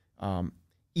to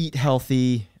eat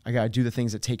healthy. I got to do the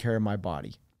things that take care of my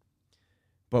body.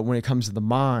 But when it comes to the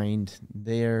mind,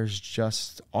 there's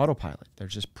just autopilot.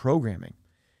 There's just programming.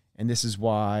 And this is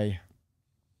why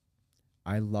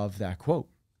I love that quote,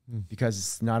 because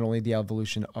it's not only the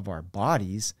evolution of our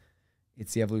bodies,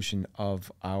 it's the evolution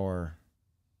of our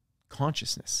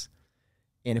consciousness.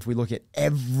 And if we look at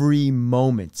every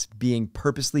moment being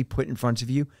purposely put in front of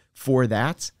you for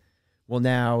that, well,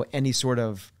 now any sort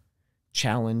of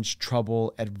challenge,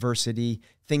 trouble, adversity,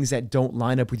 things that don't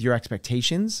line up with your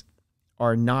expectations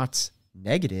are not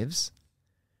negatives.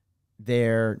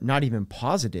 They're not even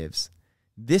positives.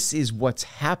 This is what's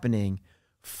happening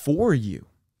for you,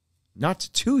 not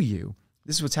to you.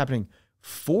 This is what's happening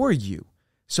for you,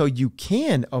 so you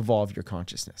can evolve your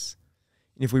consciousness.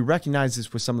 And if we recognize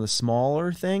this with some of the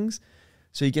smaller things,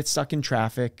 so you get stuck in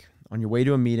traffic on your way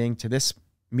to a meeting, to this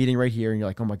meeting right here, and you're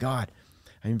like, oh my God,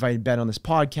 I invited Ben on this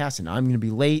podcast and I'm going to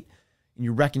be late. And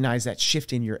you recognize that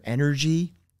shift in your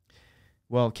energy.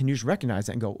 Well, can you just recognize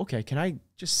that and go, okay, can I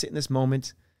just sit in this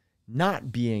moment,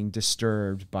 not being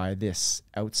disturbed by this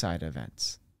outside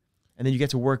event? And then you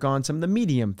get to work on some of the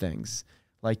medium things,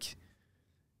 like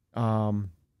 4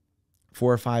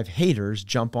 or 5 haters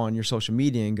jump on your social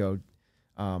media and go,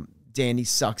 Danny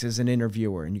sucks as an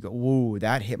interviewer. And you go, whoa,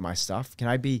 that hit my stuff. Can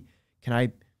I be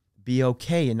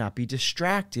okay and not be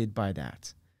distracted by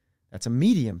that? That's a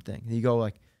medium thing. And you go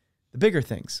like the bigger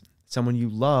things. Someone you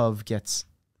love gets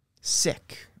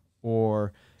sick,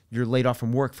 or you're laid off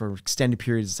from work for extended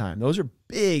periods of time. Those are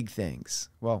big things.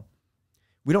 Well,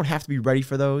 we don't have to be ready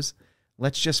for those.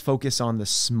 Let's just focus on the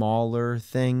smaller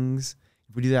things.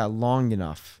 If we do that long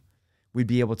enough, we'd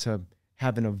be able to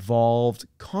have an evolved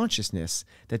consciousness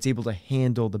that's able to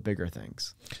handle the bigger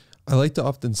things. I like to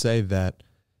often say that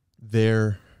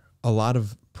a lot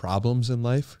of problems in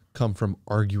life come from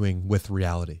arguing with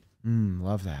reality.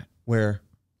 Love that. Where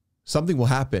something will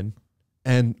happen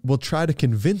and we'll try to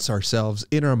convince ourselves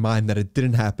in our mind that it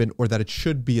didn't happen or that it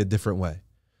should be a different way.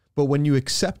 But when you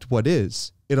accept what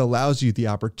is, it allows you the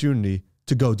opportunity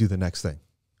to go do the next thing.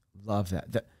 Love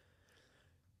that.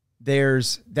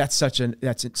 That's such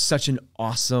an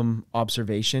awesome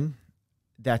observation.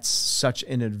 That's such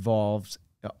an evolved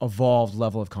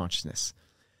level of consciousness.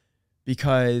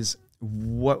 Because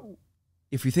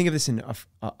if you think of this in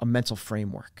a mental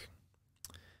framework,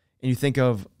 and you think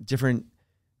of different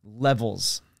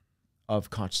levels of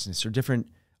consciousness or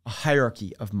a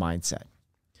hierarchy of mindset.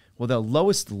 Well, the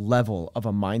lowest level of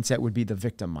a mindset would be the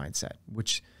victim mindset,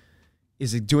 which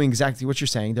is doing exactly what you're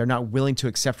saying. They're not willing to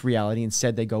accept reality.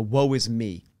 Instead, they go, woe is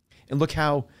me. And look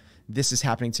how this is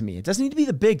happening to me. It doesn't need to be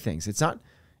the big things. It's not,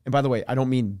 and by the way, I don't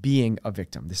mean being a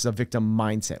victim. This is a victim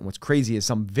mindset. And what's crazy is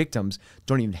some victims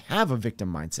don't even have a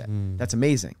victim mindset. That's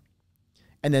amazing.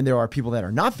 And then there are people that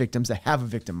are not victims that have a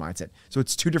victim mindset. So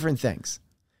it's two different things.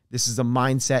 This is a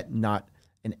mindset, not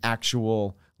an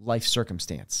actual life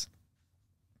circumstance.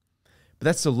 But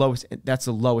that's the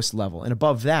lowest level. And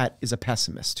above that is a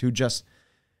pessimist who just,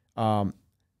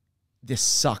 this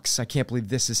sucks. I can't believe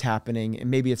this is happening.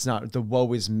 And maybe it's not the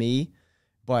woe is me,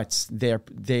 but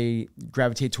they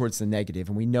gravitate towards the negative.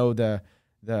 And we know the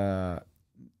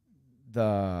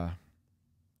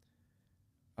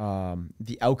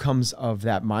outcomes of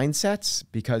that mindset,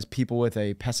 because people with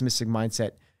a pessimistic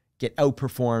mindset get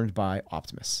outperformed by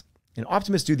optimists. And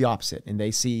optimists do the opposite, and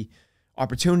they see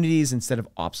opportunities instead of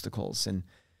obstacles. And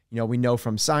we know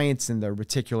from science and the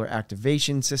reticular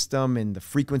activation system and the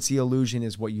frequency illusion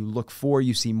is what you look for,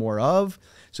 you see more of.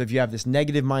 So if you have this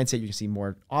negative mindset, you can see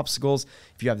more obstacles.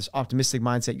 If you have this optimistic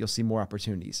mindset, you'll see more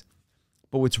opportunities.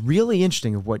 But what's really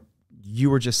interesting of what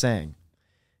you were just saying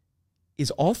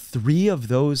is all 3 of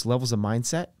those levels of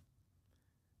mindset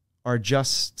are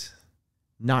just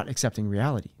not accepting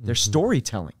reality. They're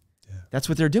storytelling. Yeah. That's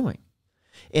what they're doing.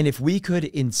 And if we could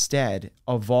instead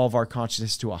evolve our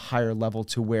consciousness to a higher level,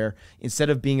 to where instead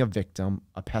of being a victim,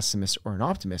 a pessimist, or an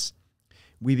optimist,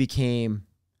 we became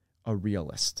a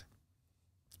realist.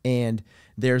 And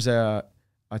there's a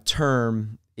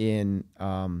term in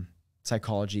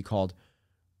psychology called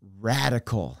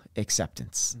radical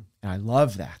acceptance. And I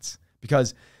love that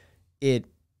because it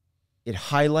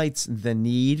highlights the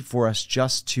need for us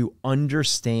just to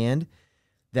understand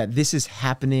that this is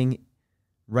happening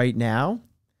right now,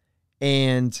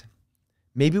 and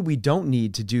maybe we don't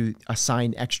need to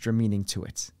assign extra meaning to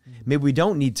it. Maybe we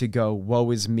don't need to go,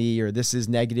 woe is me, or this is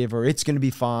negative, or it's going to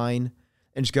be fine,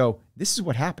 and just go, this is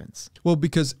what happens. Well,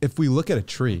 because if we look at a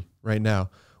tree right now,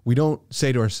 we don't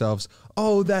say to ourselves,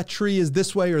 oh, that tree is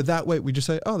this way or that way. We just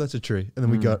say, oh, that's a tree. And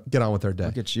then we get on with our day.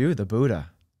 Look at you, the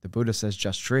Buddha. The Buddha says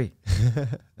just tree.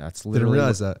 That's literally, Didn't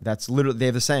realize that. That's literally, they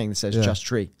have the saying that says just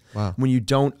tree. Wow. When you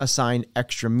don't assign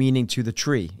extra meaning to the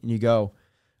tree and you go,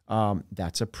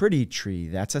 that's a pretty tree.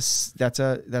 That's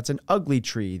an ugly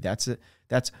tree. That's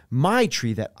my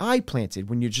tree that I planted.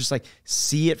 When you just like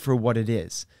see it for what it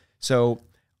is. So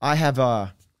I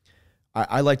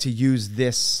like to use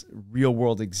this real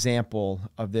world example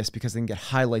of this because I think it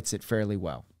highlights it fairly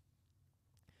well.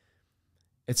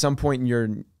 At some point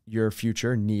in your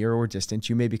future, near or distant,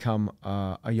 you may become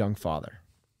a young father.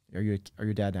 Are you a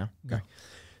dad now? Okay. No.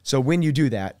 So when you do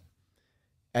that,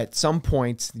 at some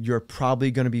point, you're probably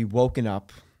going to be woken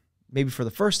up, maybe for the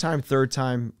first time, third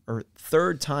time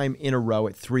in a row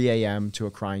at 3 a.m. to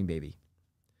a crying baby.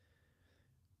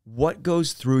 What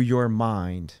goes through your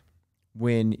mind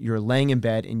when you're laying in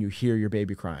bed and you hear your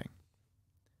baby crying?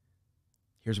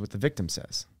 Here's what the victim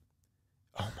says.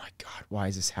 Oh my God, why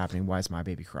is this happening? Why is my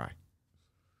baby crying?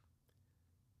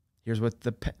 Here's what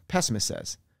the pessimist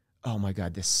says. Oh my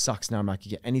God, this sucks. Now I'm not going to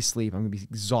get any sleep. I'm going to be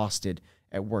exhausted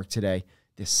at work today.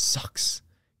 This sucks.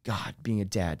 God, being a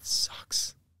dad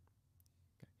sucks.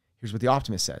 Here's what the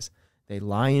optimist says. They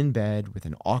lie in bed with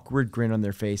an awkward grin on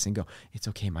their face and go, it's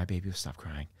okay, my baby will stop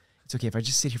crying. It's okay, if I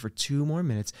just sit here for 2 more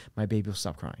minutes, my baby will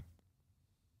stop crying.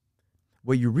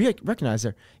 What you recognize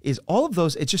there is all of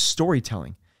those, it's just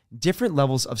storytelling, different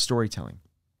levels of storytelling.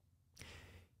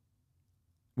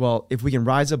 Well, if we can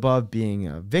rise above being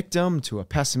a victim to a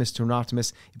pessimist to an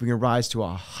optimist, if we can rise to a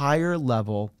higher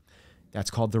level,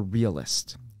 that's called the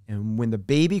realist. And when the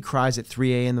baby cries at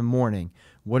 3 a.m. in the morning,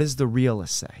 what does the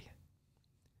realist say?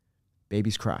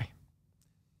 Babies cry.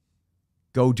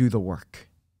 Go do the work.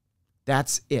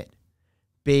 That's it.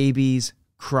 Babies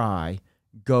cry.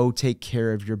 Go take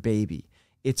care of your baby.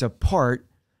 It's a part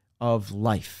of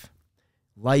life.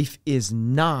 Life is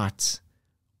not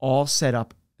all set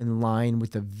up in line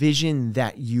with the vision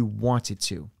that you want it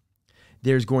to.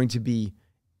 There's going to be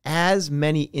as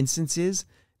many instances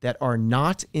that are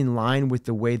not in line with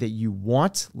the way that you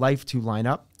want life to line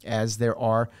up as there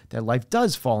are that life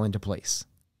does fall into place.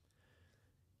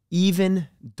 Even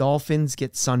dolphins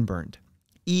get sunburned.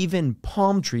 Even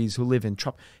palm trees who live in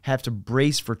have to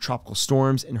brace for tropical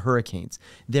storms and hurricanes.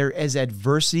 There is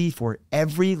adversity for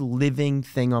every living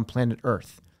thing on planet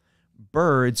Earth.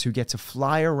 Birds who get to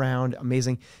fly around,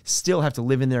 amazing, still have to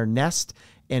live in their nest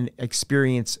and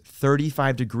experience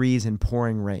 35 degrees and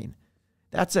pouring rain.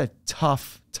 That's a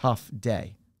tough, tough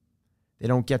day. They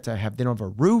don't have a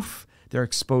roof. They're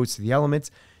exposed to the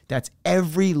elements. That's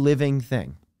every living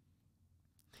thing.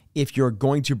 If you're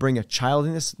going to bring a child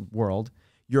in this world,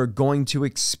 you're going to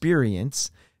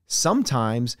experience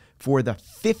sometimes for the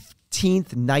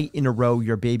 15th night in a row,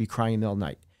 your baby crying in the middle of the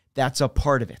night. That's a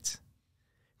part of it.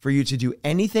 For you to do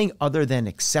anything other than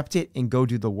accept it and go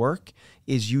do the work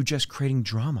is you just creating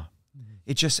drama. Mm-hmm.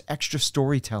 It's just extra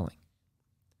storytelling.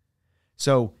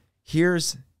 So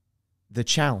here's the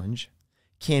challenge.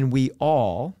 Can we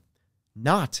all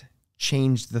not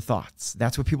change the thoughts?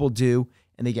 That's what people do,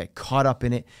 and they get caught up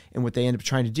in it. And what they end up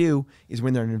trying to do is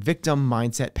when they're in a victim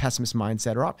mindset, pessimist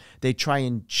mindset, or they try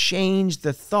and change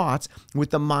the thoughts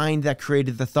with the mind that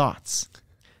created the thoughts.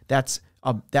 That's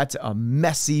a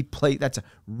messy play. That's a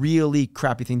really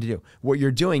crappy thing to do. What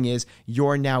you're doing is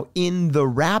you're now in the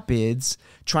rapids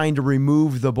trying to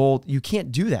remove the boulder. You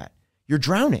can't do that. You're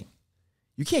drowning.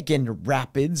 You can't get into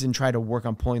rapids and try to work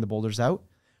on pulling the boulders out.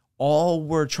 All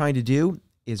we're trying to do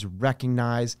is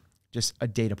recognize just a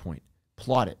data point.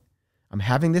 Plot it. I'm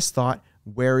having this thought.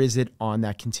 Where is it on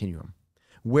that continuum?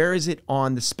 Where is it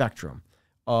on the spectrum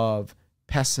of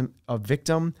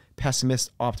victim,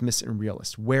 pessimist, optimist, and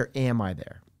realist? Where am I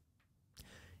there?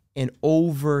 And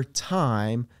over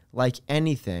time, like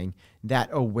anything, that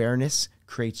awareness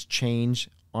creates change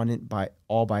on it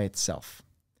all by itself.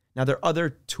 Now, there are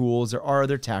other tools, there are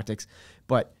other tactics,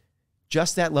 but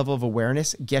just that level of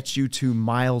awareness gets you to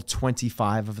mile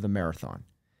 25 of the marathon.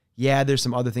 Yeah, there's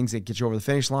some other things that get you over the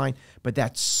finish line, but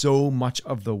that's so much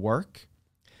of the work.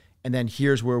 And then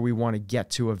here's where we want to get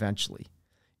to eventually.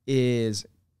 Is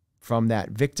from that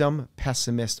victim,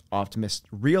 pessimist, optimist,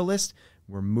 realist,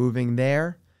 we're moving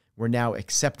there. We're now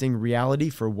accepting reality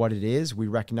for what it is. We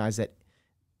recognize that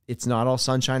it's not all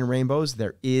sunshine and rainbows.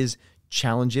 There is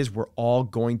challenges. We're all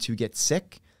going to get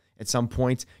sick. At some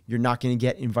point, you're not going to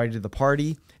get invited to the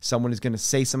party. Someone is going to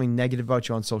say something negative about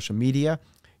you on social media.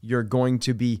 You're going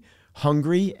to be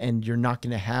hungry and you're not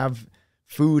going to have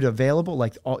food available,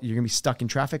 like you're going to be stuck in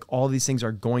traffic. All these things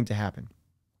are going to happen.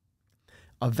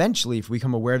 Eventually, if we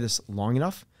become aware of this long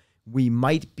enough, we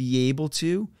might be able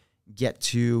to get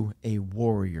to a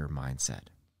warrior mindset.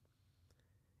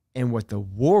 And what the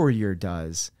warrior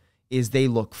does is they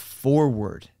look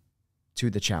forward to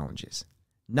the challenges.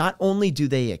 Not only do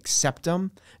they accept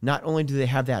them, not only do they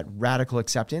have that radical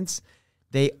acceptance,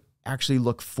 they actually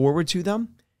look forward to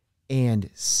them and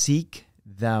seek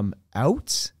them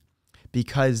out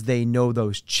because they know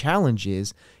those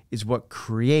challenges is what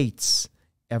creates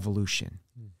evolution.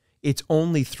 It's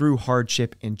only through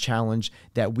hardship and challenge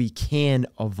that we can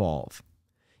evolve.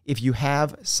 If you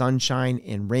have sunshine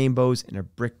and rainbows and a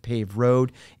brick paved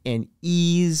road and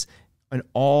ease and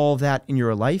all that in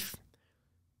your life,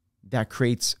 that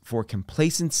creates for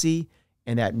complacency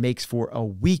and that makes for a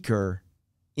weaker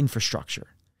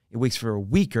infrastructure. It makes for a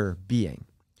weaker being.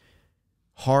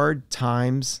 Hard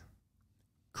times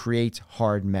create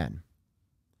hard men.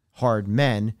 Hard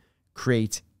men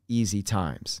create easy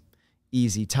times.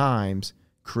 Easy times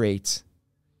create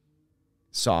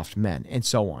soft men, and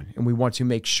so on. And we want to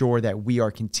make sure that we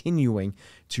are continuing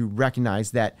to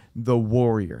recognize that the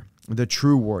warrior, the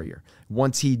true warrior,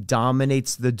 once he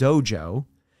dominates the dojo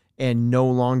and no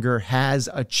longer has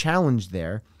a challenge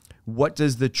there, what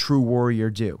does the true warrior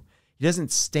do? He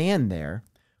doesn't stand there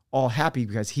all happy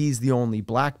because he's the only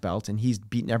black belt and he's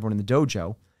beaten everyone in the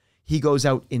dojo. He goes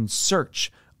out in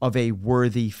search of a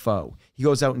worthy foe. He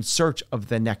goes out in search of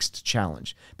the next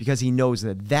challenge because he knows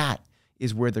that that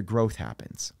is where the growth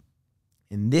happens.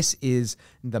 And this is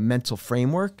the mental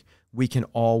framework we can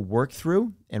all work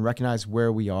through and recognize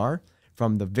where we are,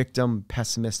 from the victim,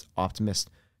 pessimist, optimist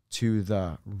to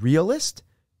the realist.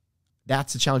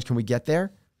 That's the challenge. Can we get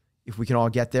there? If we can all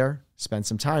get there, spend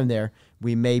some time there,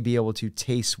 we may be able to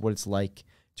taste what it's like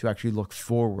to actually look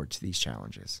forward to these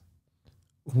challenges.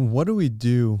 What do we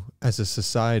do as a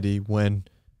society when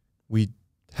we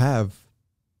have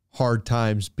hard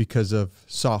times because of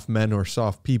soft men or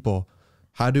soft people?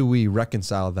 How do we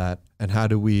reconcile that? And how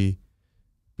do we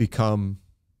become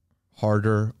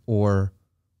harder or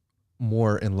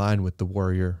more in line with the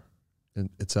warrior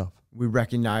itself? We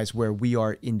recognize where we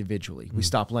are individually. We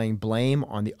stop laying blame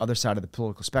on the other side of the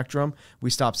political spectrum. We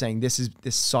stop saying this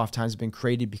soft times have been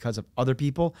created because of other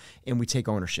people, and we take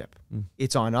ownership.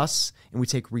 It's on us, and we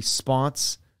take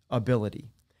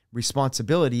responsibility.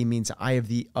 Responsibility means I have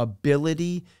the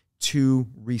ability to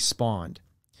respond.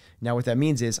 Now, what that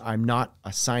means is I'm not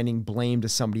assigning blame to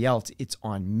somebody else. It's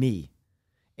on me,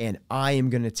 and I am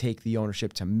going to take the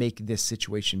ownership to make this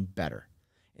situation better.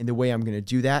 And the way I'm going to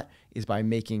do that is by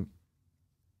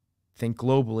think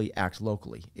globally, act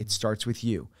locally. It starts with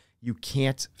you. You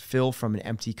can't fill from an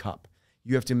empty cup.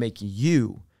 You have to make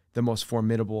you the most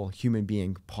formidable human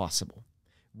being possible.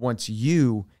 Once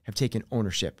you have taken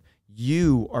ownership,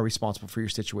 you are responsible for your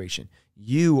situation.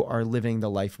 You are living the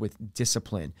life with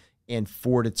discipline and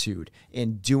fortitude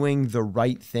and doing the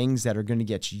right things that are going to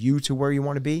get you to where you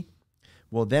want to be.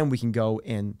 Well, then we can go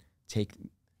and take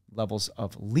levels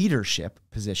of leadership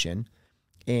position.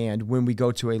 And when we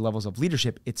go to a levels of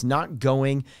leadership, it's not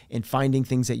going and finding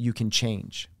things that you can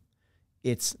change.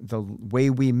 It's the way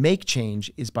we make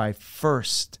change is by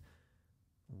first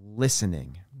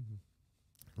listening.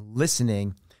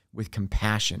 Listening with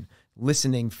compassion,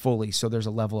 listening fully. So there's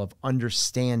a level of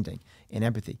understanding and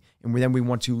empathy. And then we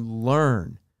want to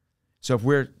learn. So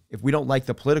if we don't like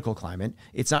the political climate,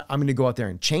 it's not, I'm going to go out there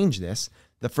and change this.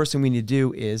 The first thing we need to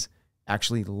do is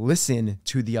actually listen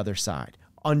to the other side,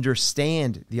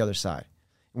 understand the other side.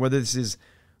 And whether this is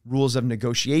rules of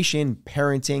negotiation,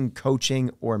 parenting,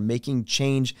 coaching, or making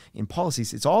change in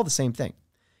policies, it's all the same thing.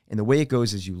 And the way it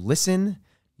goes is you listen,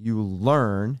 you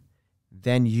learn,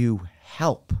 then you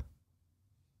help,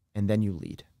 and then you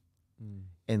lead.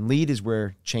 And lead is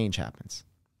where change happens.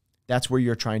 That's where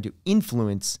you're trying to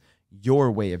influence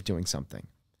your way of doing something.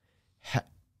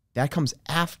 That comes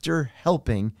after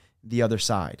helping the other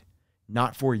side,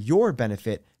 not for your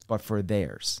benefit, but for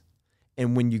theirs.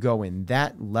 And when you go in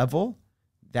that level,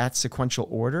 that sequential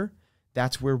order,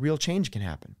 that's where real change can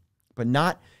happen. But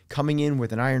not coming in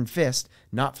with an iron fist,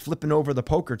 not flipping over the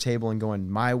poker table and going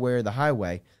my way or the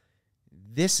highway.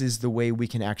 This is the way we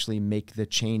can actually make the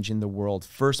change in the world.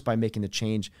 First, by making the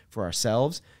change for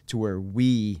ourselves to where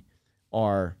we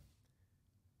are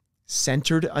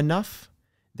centered enough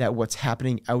that what's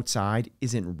happening outside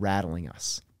isn't rattling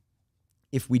us.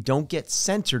 If we don't get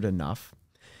centered enough,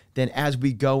 then as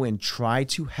we go and try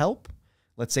to help,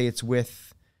 let's say it's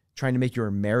with trying to make your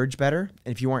marriage better,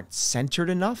 and if you aren't centered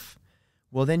enough,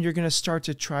 well, then you're going to start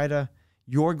to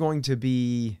you're going to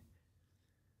be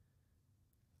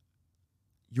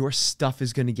your stuff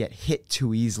is going to get hit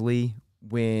too easily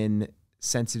when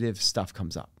sensitive stuff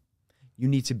comes up. You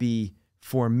need to be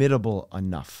formidable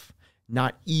enough,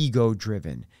 not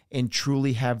ego-driven, and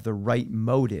truly have the right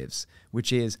motives,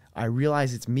 which is, I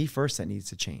realize it's me first that needs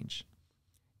to change.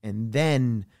 And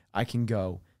then I can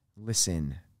go,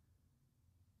 listen,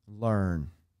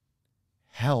 learn,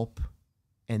 help,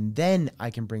 and then I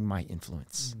can bring my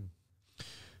influence.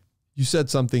 You said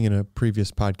something in a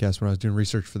previous podcast when I was doing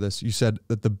research for this. You said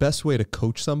that the best way to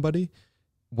coach somebody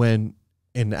when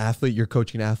an athlete, you're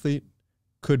coaching an athlete,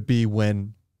 could be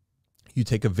when you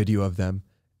take a video of them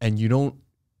and you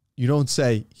don't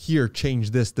say, here,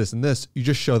 change this, this, and this. You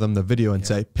just show them the video and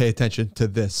say, pay attention to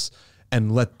this,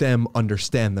 and let them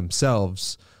understand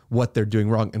themselves what they're doing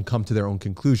wrong and come to their own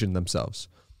conclusion themselves.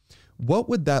 What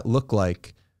would that look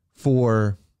like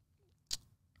for,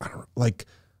 I don't know, like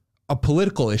a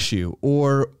political issue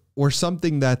or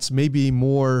something that's maybe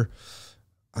more,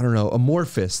 I don't know,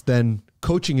 amorphous than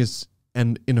coaching is,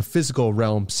 and in a physical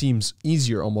realm seems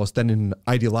easier almost than in an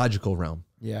ideological realm?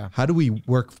 Yeah. How do we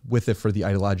work with it for the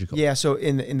ideological? Yeah. So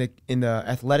in the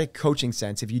athletic coaching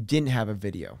sense, if you didn't have a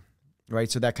video,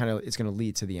 right? So that kind of is going to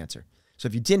lead to the answer. So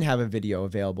if you didn't have a video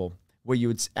available, what you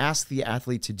would ask the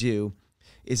athlete to do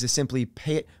is to simply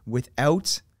pay it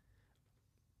without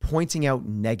pointing out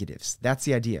negatives. That's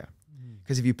the idea.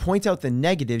 Because if you point out the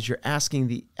negatives, you're asking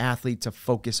the athlete to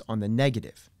focus on the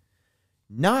negative,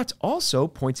 not also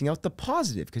pointing out the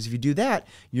positive. Because if you do that,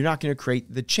 you're not going to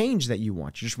create the change that you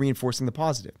want. You're just reinforcing the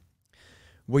positive.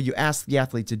 What you ask the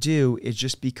athlete to do is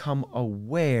just become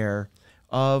aware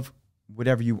of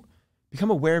whatever you become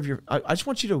aware of your. I just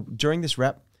want you to, during this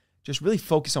rep, just really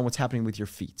focus on what's happening with your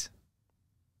feet.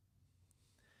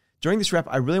 During this rep,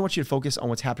 I really want you to focus on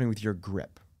what's happening with your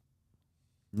grip.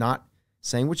 Not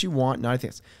saying what you want, not anything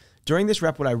else. During this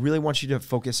rep, what I really want you to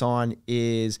focus on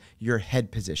is your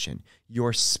head position,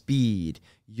 your speed,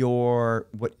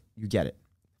 what you get it,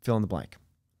 fill in the blank.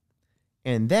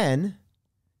 And then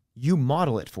you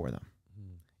model it for them.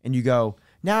 And you go,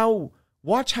 now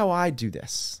watch how I do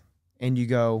this. And you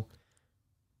go,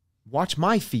 watch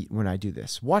my feet when I do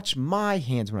this. Watch my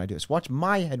hands when I do this. Watch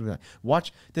my head when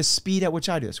watch the speed at which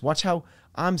I do this. Watch how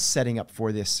I'm setting up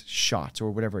for this shot or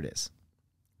whatever it is.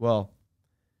 Well,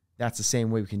 that's the same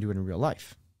way we can do it in real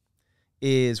life.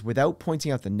 Is without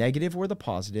pointing out the negative or the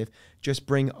positive, just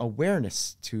bring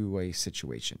awareness to a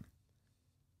situation.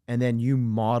 And then you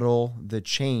model the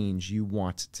change you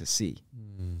want to see.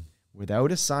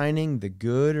 Without assigning the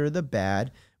good or the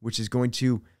bad, which is going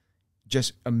to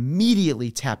just immediately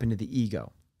tap into the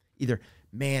ego. Either,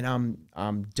 man,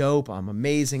 I'm dope, I'm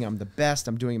amazing, I'm the best,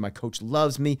 I'm doing it, my coach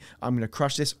loves me, I'm going to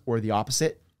crush this, or the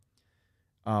opposite.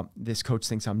 This coach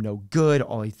thinks I'm no good.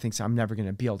 All he thinks I'm never going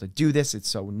to be able to do this. It's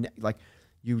so like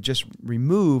you just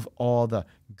remove all the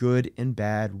good and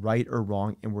bad, right or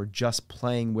wrong, and we're just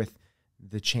playing with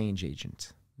the change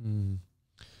agent.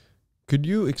 Could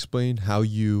you explain how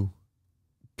you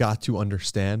got to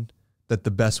understand that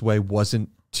the best way wasn't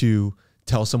to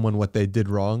tell someone what they did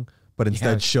wrong, but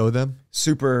instead show them?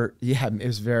 It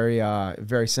was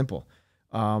very simple.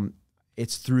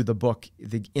 It's through the book,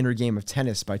 The Inner Game of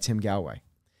Tennis by Tim Galway.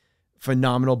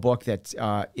 Phenomenal book that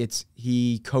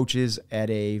he coaches at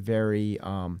a very,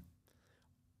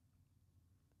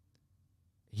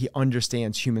 he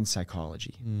understands human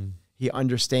psychology. He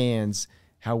understands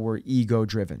how we're ego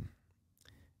driven.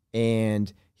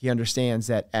 And he understands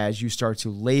that as you start to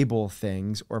label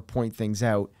things or point things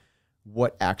out,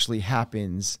 what actually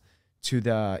happens to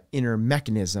the inner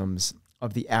mechanisms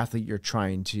of the athlete you're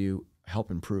trying to help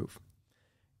improve.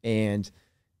 And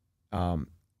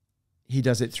he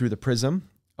does it through the prism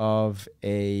of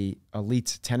a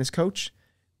elite tennis coach,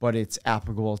 but it's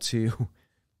applicable to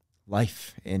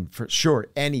life and for sure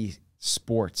any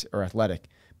sport or athletic,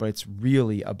 but it's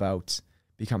really about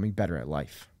becoming better at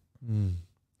life.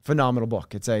 Phenomenal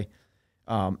book.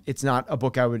 It's not a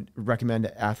book I would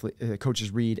recommend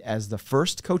coaches read as the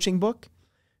first coaching book,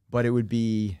 but it would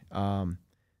be the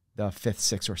 5th,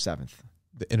 6th, or 7th.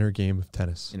 The Inner Game of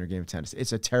Tennis. Inner Game of Tennis.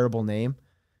 It's a terrible name,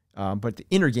 but the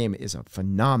Inner Game is a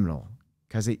phenomenal,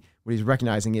 because what he's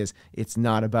recognizing is it's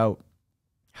not about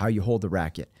how you hold the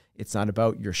racket. It's not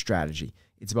about your strategy.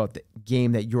 It's about the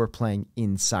game that you're playing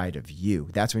inside of you.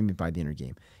 That's what I mean by the inner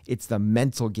game. It's the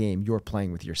mental game you're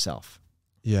playing with yourself.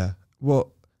 Yeah.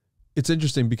 Well, it's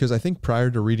interesting because I think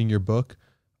prior to reading your book,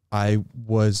 I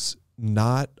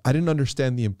didn't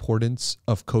understand the importance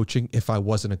of coaching if I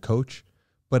wasn't a coach,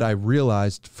 but I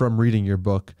realized from reading your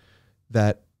book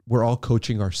that we're all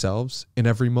coaching ourselves in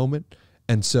every moment.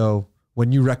 And so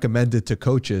when you recommend it to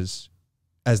coaches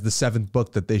as the 7th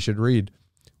book that they should read,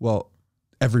 well,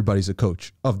 everybody's a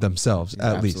coach of themselves,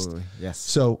 at least. Yes.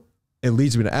 So it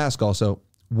leads me to ask also,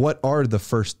 what are the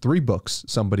first 3 books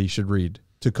somebody should read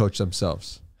to coach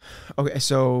themselves? Okay,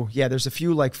 so yeah, there's a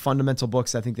few like fundamental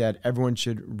books I think that everyone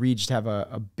should read just to have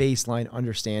a baseline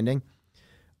understanding.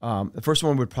 The first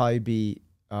one would probably be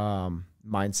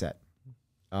Mindset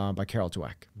by Carol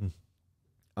Dweck.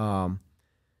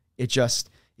 It just,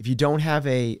 if you don't have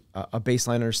a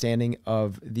baseline understanding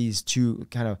of these two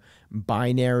kind of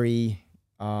binary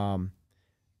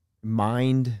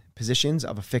mind positions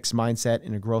of a fixed mindset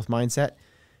and a growth mindset,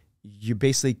 you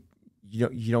basically,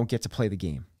 you don't get to play the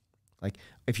game. Like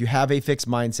if you have a fixed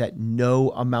mindset,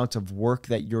 no amount of work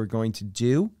that you're going to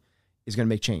do is going to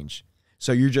make change.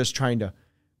 So you're just trying to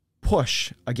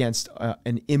push against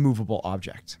an immovable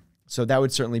object. So that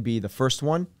would certainly be the first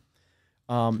one.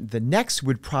 The next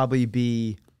would probably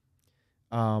be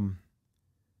The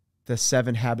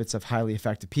 7 Habits of Highly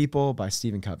Effective People by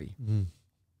Stephen Covey.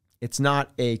 It's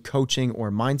not a coaching or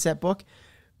mindset book,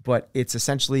 but it's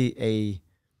essentially a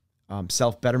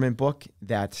self-betterment book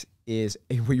that is,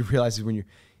 what you realize is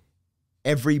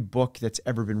every book that's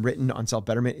ever been written on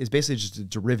self-betterment is basically just a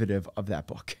derivative of that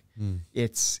book.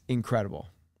 It's incredible.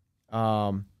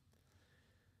 So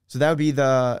that would be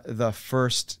the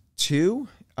first 2.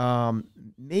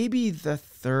 Maybe the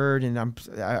third, and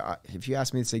if you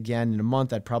ask me this again in a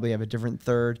month, I'd probably have a different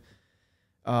third.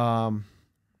 But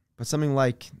something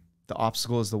like The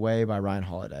Obstacle is the Way by Ryan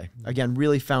Holiday. Again,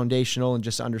 really foundational, and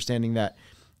just understanding that,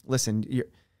 listen,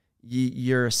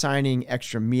 you're assigning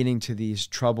extra meaning to these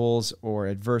troubles or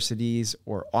adversities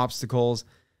or obstacles,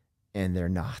 and they're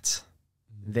not.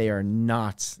 They are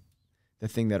not the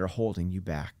thing that are holding you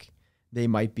back. They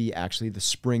might be actually the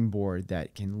springboard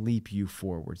that can leap you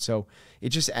forward. So it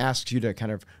just asks you to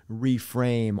kind of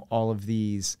reframe all of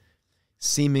these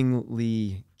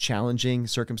seemingly challenging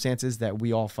circumstances that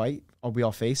we all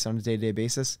face on a day-to-day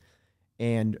basis,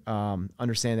 and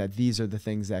understand that these are the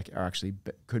things that are actually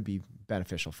could be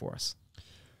beneficial for us.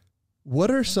 What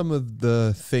are some of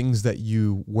the things that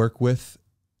you work with?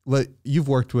 You've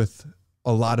worked with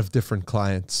a lot of different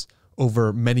clients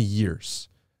over many years.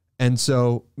 And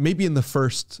so maybe in the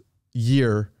first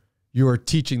year, you're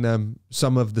teaching them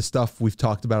some of the stuff we've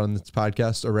talked about on this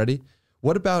podcast already.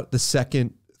 What about the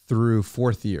 2nd through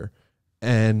 4th year?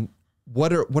 And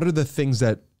what are the things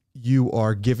that you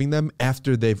are giving them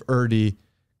after they've already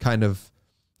kind of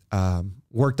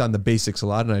worked on the basics a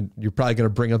lot? And you're probably going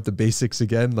to bring up the basics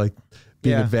again, like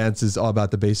being advanced is all about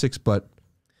the basics, but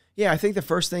yeah, I think the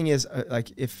first thing is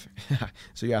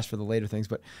so you asked for the later things,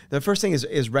 but the first thing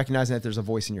is recognizing that there's a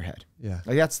voice in your head. Yeah.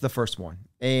 Like that's the first one.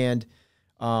 And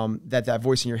that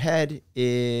voice in your head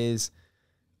is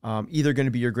either going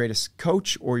to be your greatest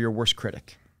coach or your worst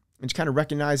critic. And just kind of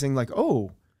recognizing like,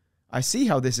 oh, I see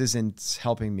how this isn't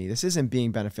helping me. This isn't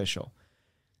being beneficial.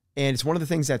 And it's one of the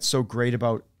things that's so great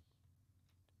about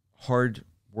hard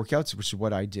workouts, which is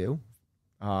what I do.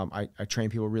 I train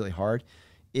people really hard,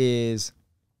 is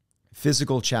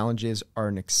physical challenges are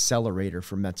an accelerator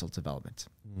for mental development.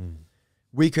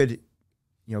 We could,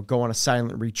 go on a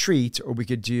silent retreat, or we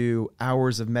could do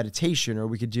hours of meditation, or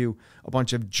we could do a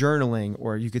bunch of journaling,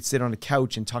 or you could sit on a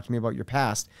couch and talk to me about your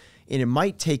past. And it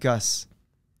might take us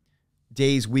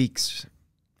days, weeks,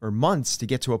 or months to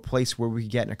get to a place where we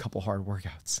get in a couple hard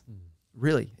workouts.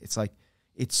 Really,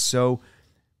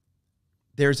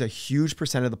 there's a huge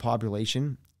percent of the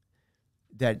population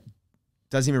that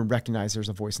doesn't even recognize there's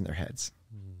a voice in their heads.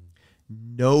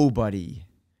 Nobody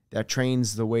that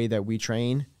trains the way that we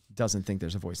train doesn't think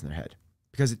there's a voice in their head,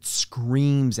 because it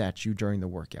screams at you during the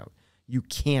workout. You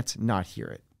can't not hear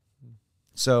it.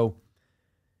 So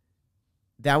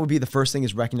that would be the first thing,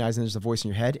 is recognizing there's a voice in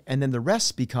your head. And then the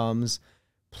rest becomes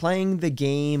playing the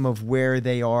game of where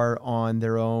they are on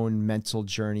their own mental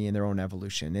journey and their own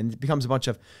evolution. And it becomes a bunch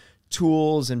of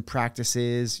tools and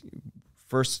practices.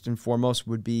 First and foremost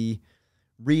would be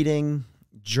reading,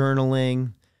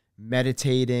 journaling,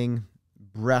 meditating,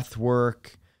 breath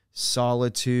work,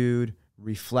 solitude,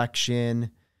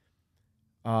 reflection.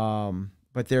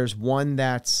 But there's one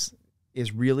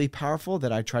is really powerful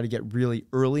that I try to get really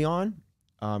early on.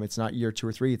 It's not year 2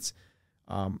 or 3. It's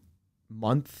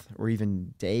month or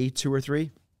even day 2 or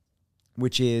 3,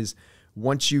 which is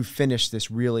once you finish this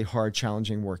really hard,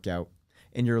 challenging workout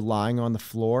and you're lying on the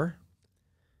floor,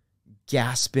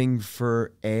 gasping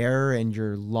for air, and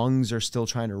your lungs are still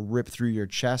trying to rip through your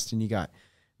chest, and you got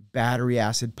battery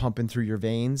acid pumping through your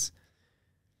veins,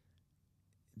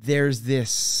 there's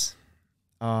this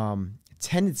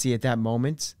tendency at that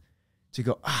moment to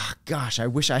go, gosh, I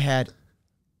wish I had.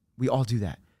 We all do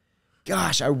that.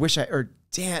 Gosh, I wish I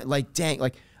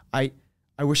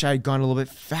I wish I had gone a little bit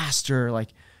faster. Like,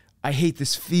 I hate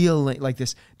this feeling like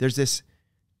this. There's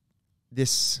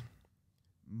this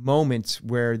moment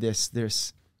where this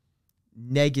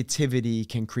negativity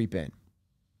can creep in.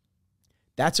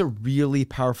 That's a really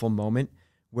powerful moment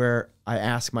where I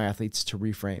ask my athletes to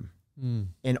reframe.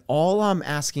 And all I'm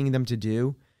asking them to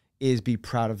do is be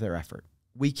proud of their effort.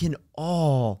 We can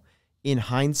all, in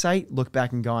hindsight, look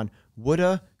back and gone,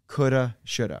 woulda, coulda,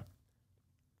 shoulda.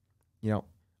 You know,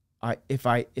 if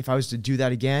I was to do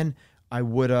that again, I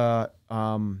woulda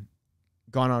gone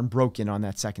unbroken on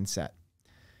that second set.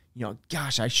 You know,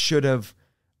 gosh, I should have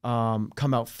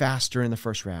come out faster in the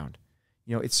first round.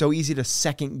 You know, it's so easy to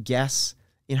second guess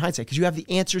in hindsight because you have the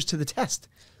answers to the test.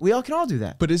 We all can all do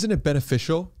that. But isn't it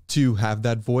beneficial to have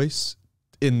that voice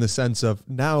in the sense of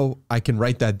now I can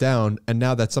write that down and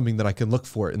now that's something that I can look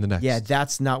for in the next? Yeah,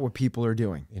 that's not what people are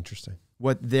doing. Interesting.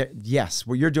 What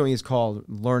you're doing is called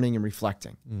learning and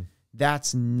reflecting.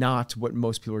 That's not what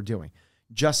most people are doing.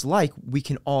 Just like we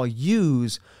can all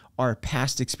use our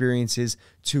past experiences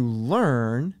to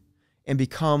learn and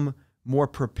become more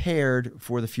prepared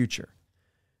for the future.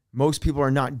 Most people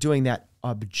are not doing that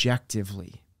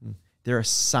objectively. They're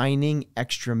assigning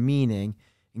extra meaning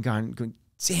and going,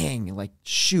 dang, like,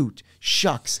 shoot,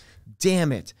 shucks,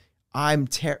 damn it,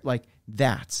 like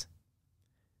that.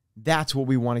 That's what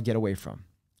we want to get away from.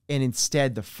 And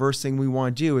instead, the first thing we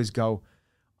want to do is go,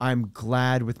 I'm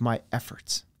glad with my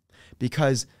efforts.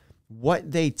 Because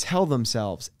what they tell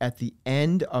themselves at the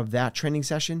end of that training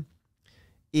session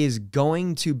is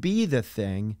going to be the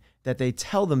thing that they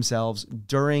tell themselves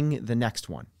during the next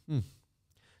one.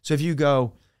 So if you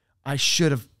go, I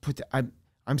should have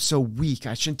I'm so weak.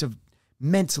 I shouldn't have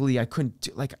mentally, I couldn't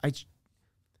do,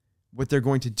 what they're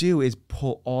going to do is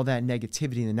pull all that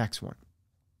negativity in the next one.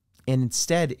 And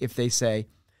instead, if they say,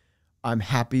 I'm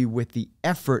happy with the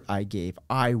effort I gave.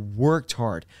 I worked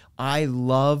hard. I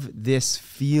love this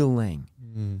feeling.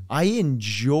 I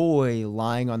enjoy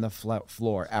lying on the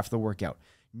floor after the workout,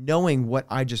 knowing what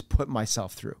I just put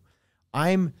myself through.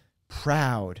 I'm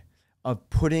proud of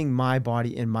putting my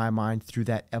body and my mind through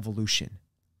that evolution.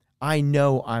 I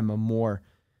know I'm a more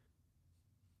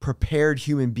prepared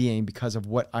human being because of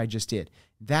what I just did.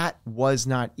 That was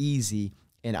not easy,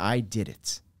 and I did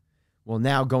it. Well,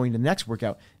 now going to the next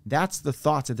workout, that's the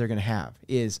thoughts that they're going to have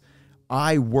is,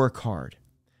 I work hard.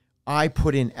 I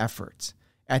put in effort.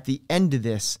 At the end of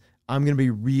this, I'm going to be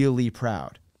really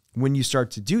proud. When you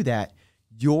start to do that,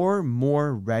 you're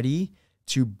more ready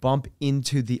to bump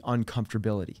into the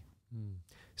uncomfortability.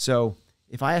 So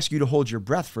if I ask you to hold your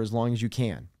breath for as long as you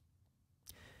can,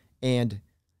 and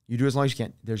you do as long as you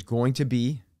can, there's going to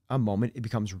be a moment it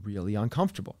becomes really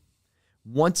uncomfortable.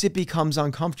 Once it becomes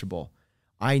uncomfortable,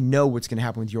 I know what's going to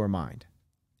happen with your mind.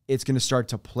 It's going to start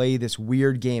to play this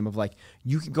weird game of like,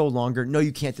 you can go longer. No,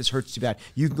 you can't. This hurts too bad.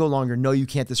 You can go longer. No, you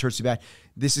can't. This hurts too bad.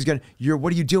 This is going to,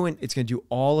 what are you doing? It's going to do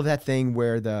all of that thing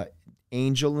where the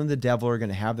angel and the devil are going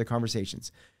to have the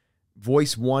conversations.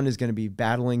 Voice one is going to be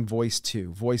battling voice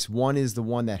two. Voice one is the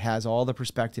one that has all the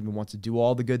perspective and wants to do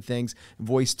all the good things.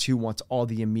 Voice two wants all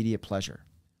the immediate pleasure.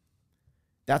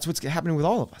 That's what's happening with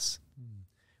all of us.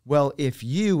 Well, if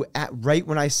you, right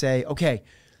when I say, okay,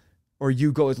 or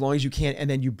you go as long as you can and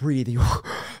then you breathe,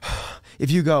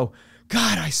 if you go,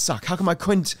 God, I suck. How come I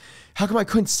couldn't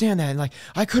stand that? And like,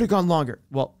 I could have gone longer.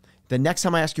 Well, the next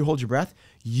time I ask you to hold your breath,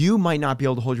 you might not be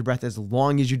able to hold your breath as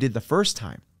long as you did the first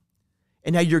time.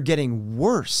 And now you're getting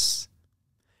worse.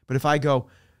 But if I go,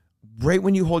 right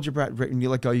when you hold your breath, right when you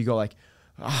let go, you go like,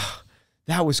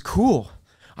 that was cool.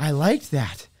 I liked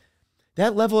that.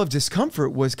 That level of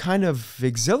discomfort was kind of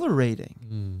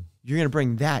exhilarating. You're going to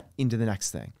bring that into the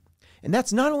next thing. And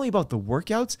that's not only about the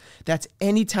workouts, that's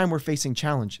anytime we're facing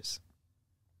challenges.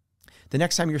 The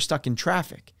next time you're stuck in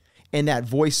traffic and that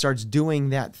voice starts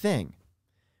doing that thing,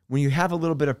 when you have a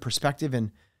little bit of perspective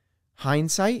and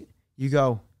hindsight, you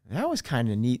go, that was kind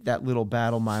of neat, that little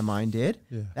battle my mind did.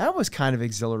 Yeah. That was kind of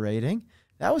exhilarating.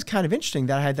 That was kind of interesting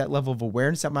that I had that level of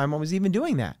awareness that my mind was even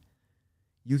doing that.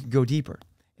 You can go deeper,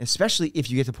 especially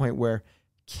if you get to the point where,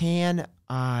 can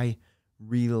I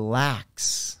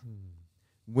relax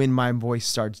when my voice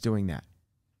starts doing that?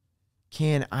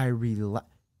 Can I relax?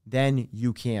 Then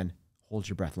you can hold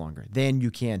your breath longer. Then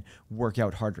you can work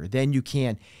out harder. Then you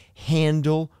can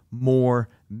handle more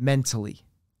mentally.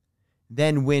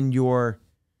 Then when your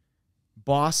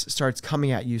boss starts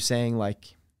coming at you saying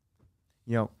like,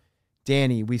 you know,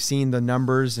 Danny, we've seen the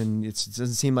numbers and it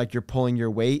doesn't seem like you're pulling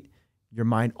your weight. Your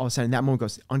mind all of a sudden in that moment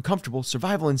goes, uncomfortable,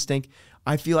 survival instinct.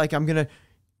 I feel like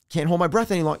can't hold my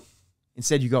breath any longer.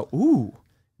 Instead you go, ooh,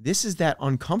 this is that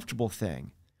uncomfortable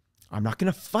thing. I'm not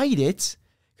going to fight it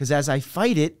because as I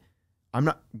fight it,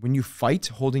 when you fight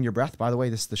holding your breath, by the way,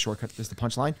 this is the shortcut, this is the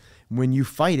punchline. When you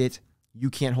fight it, you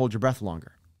can't hold your breath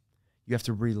longer. You have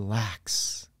to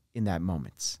relax in that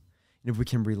moment. And if we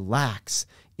can relax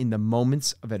in the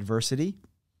moments of adversity,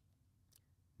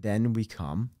 then we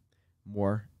become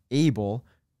more able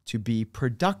to be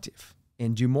productive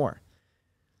and do more.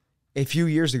 A few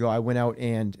years ago, I went out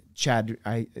and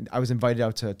I was invited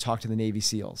out to talk to the Navy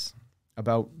SEALs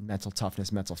about mental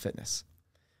toughness, mental fitness.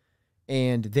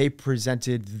 And they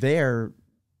presented their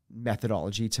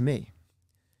methodology to me.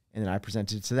 And then I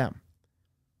presented it to them.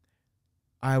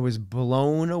 I was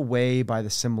blown away by the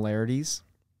similarities,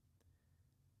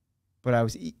 but I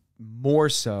was more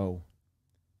so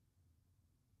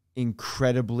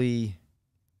incredibly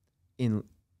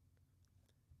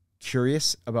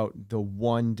curious about the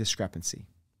one discrepancy.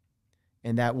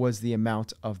 And that was the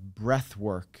amount of breath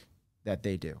work that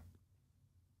they do.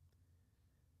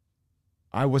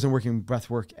 I wasn't working breath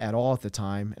work at all at the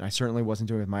time, and I certainly wasn't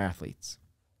doing it with my athletes.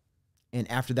 And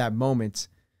after that moment,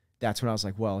 that's when I was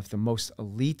like, well, if the most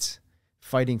elite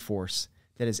fighting force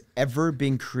that has ever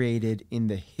been created in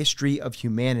the history of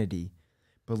humanity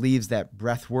believes that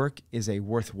breath work is a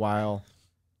worthwhile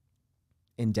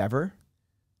endeavor,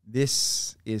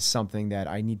 this is something that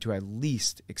I need to at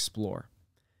least explore.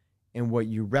 And what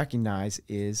you recognize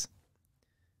is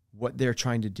what they're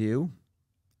trying to do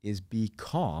is be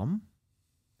calm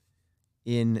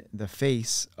in the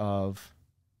face of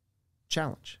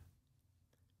challenge.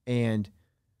 And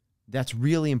that's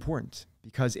really important,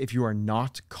 because if you are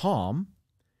not calm,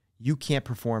 you can't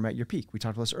perform at your peak. We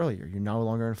talked about this earlier. You're no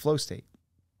longer in a flow state.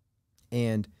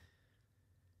 And,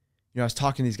 I was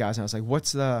talking to these guys and I was like,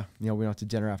 we went out to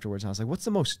dinner afterwards. And I was like, what's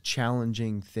the most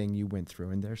challenging thing you went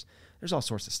through? And there's all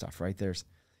sorts of stuff, right? There's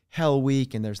Hell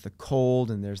Week, and there's the cold,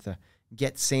 and there's the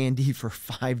get sandy for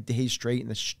 5 days straight,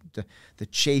 and the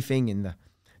chafing and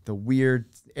the weird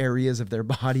areas of their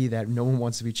body that no one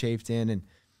wants to be chafed in. And,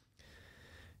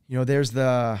 there's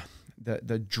the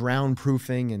drown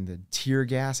proofing and the tear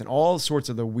gas and all sorts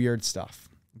of the weird stuff,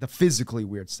 the physically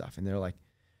weird stuff. And they're like,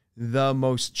 the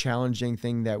most challenging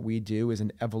thing that we do is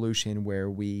an evolution where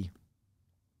we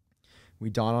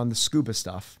don on the scuba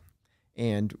stuff,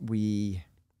 and we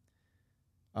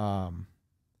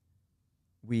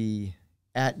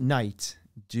at night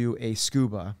do a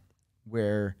scuba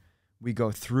where we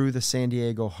go through the San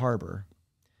Diego harbor,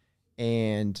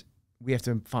 and we have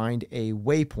to find a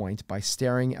waypoint by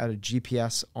staring at a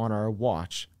GPS on our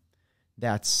watch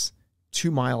that's 2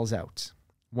 miles out.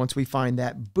 Once we find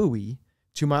that buoy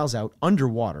 2 miles out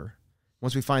underwater,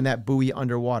 once we find that buoy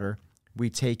underwater, we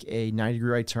take a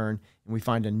 90-degree right turn, and we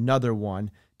find another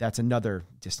one that's another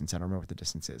distance. I don't remember what the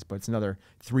distance is, but it's another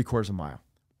 3/4 of a mile.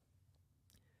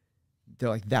 They're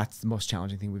like, that's the most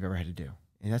challenging thing we've ever had to do.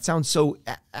 And that sounds so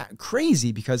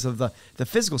crazy because of the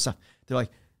physical stuff. They're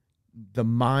like, the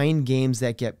mind games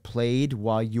that get played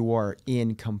while you are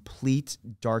in complete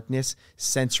darkness,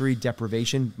 sensory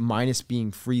deprivation, minus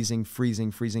being freezing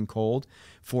cold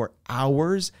for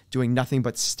hours, doing nothing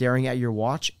but staring at your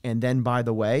watch. And then, by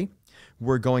the way,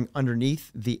 we're going underneath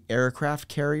the aircraft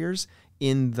carriers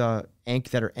that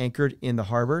are anchored in the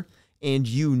harbor. And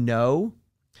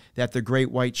that the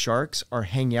great white sharks are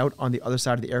hanging out on the other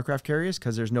side of the aircraft carriers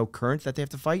because there's no current that they have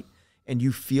to fight. And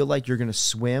you feel like you're going to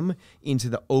swim into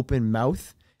the open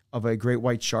mouth of a great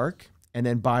white shark. And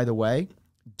then, by the way,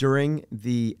 during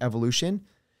the evolution,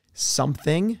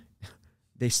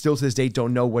 they still to this day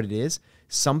don't know what it is.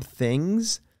 Some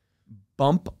things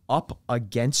bump up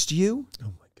against you.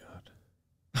 Oh my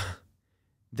God.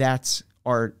 That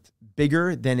are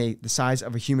bigger than the size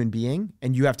of a human being.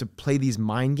 And you have to play these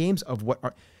mind games of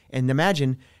and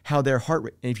imagine how their heart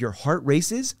rate, and if your heart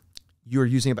races, you're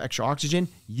using up extra oxygen,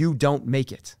 you don't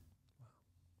make it.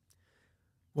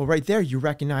 Well, right there, you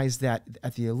recognize that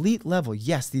at the elite level,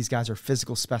 yes, these guys are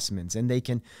physical specimens, and they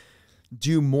can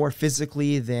do more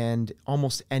physically than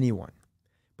almost anyone.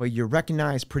 But you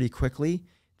recognize pretty quickly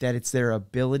that it's their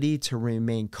ability to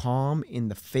remain calm in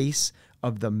the face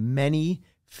of the many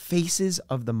faces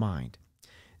of the mind.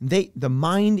 The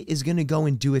mind is going to go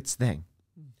and do its thing.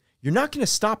 You're not going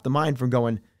to stop the mind from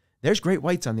going, there's great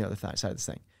whites on the other side of this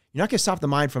thing. You're not going to stop the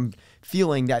mind from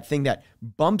feeling that thing that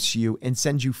bumps you and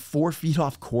sends you 4 feet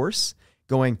off course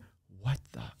going, what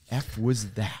the F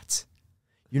was that?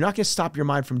 You're not going to stop your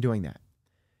mind from doing that.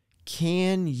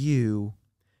 Can you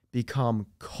become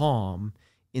calm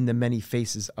in the many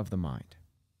faces of the mind?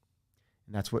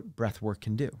 And that's what breath work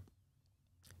can do.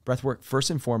 Breath work, first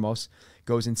and foremost,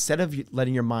 goes, instead of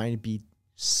letting your mind be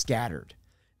scattered,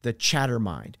 the chatter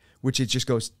mind, which it just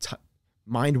goes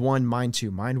mind one, mind two,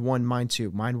 mind one, mind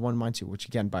two, mind one, mind two, which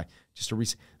again, by just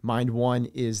a mind one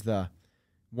is the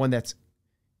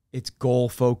it's goal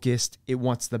focused. It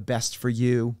wants the best for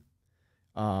you.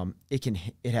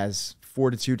 It has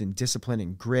fortitude and discipline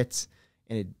and grit,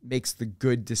 and it makes the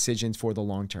good decisions for the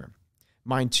long term.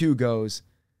 Mine too goes,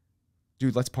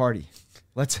 dude, let's party.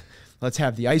 Let's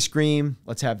have the ice cream.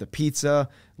 Let's have the pizza.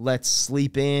 Let's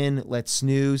sleep in. Let's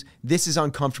snooze. This is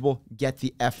uncomfortable. Get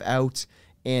the F out.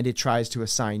 And it tries to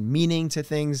assign meaning to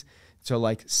things to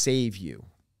like save you.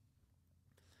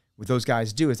 What those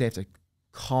guys do is they have to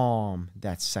calm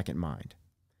that second mind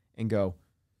and go,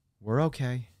 we're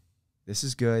okay. This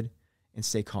is good. And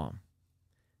stay calm.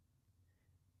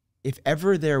 If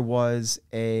ever there was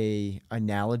a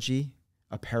analogy,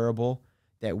 a parable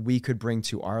that we could bring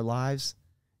to our lives,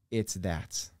 it's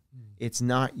that. It's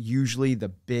not usually the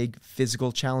big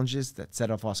physical challenges that set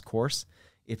off us course.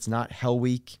 It's not Hell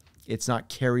Week. It's not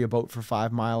carry a boat for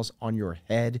 5 miles on your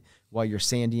head while you're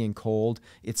sandy and cold.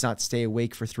 It's not stay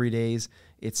awake for 3 days.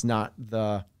 It's not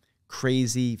the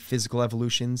crazy physical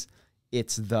evolutions.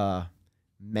 It's the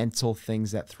mental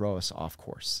things that throw us off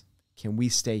course. Can we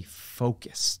stay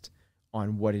focused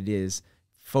on what it is,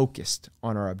 focused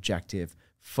on our objective,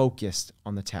 focused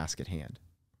on the task at hand?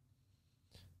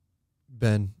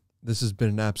 Ben, this has been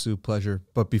an absolute pleasure.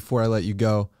 But before I let you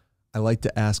go, I like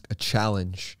to ask a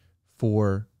challenge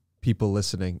for people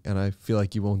listening, and I feel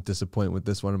like you won't disappoint with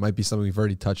this one. It might be something we've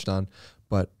already touched on,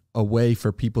 but a way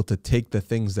for people to take the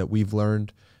things that we've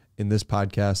learned in this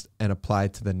podcast and apply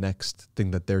it to the next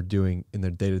thing that they're doing in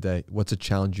their day-to-day. What's a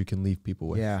challenge you can leave people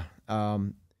with? Yeah,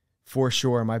 for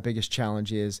sure. My biggest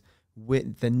challenge is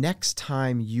the next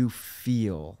time you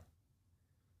feel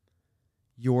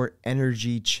your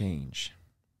energy change.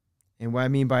 And what I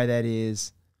mean by that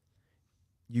is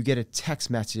you get a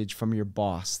text message from your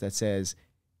boss that says,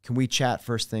 can we chat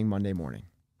first thing Monday morning?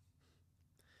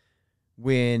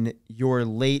 When you're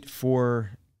late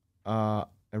for a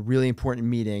really important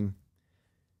meeting,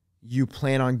 you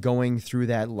plan on going through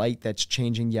that light that's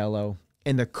changing yellow,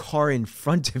 and the car in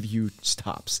front of you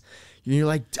stops. And you're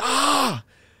like,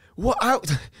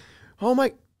 what? Oh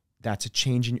my. That's a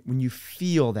change when you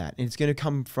feel that. And it's going to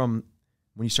come from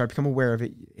when you start to become aware of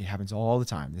it. It happens all the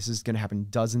time. This is going to happen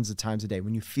dozens of times a day.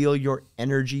 When you feel your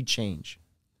energy change,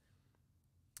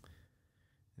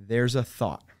 there's a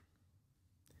thought.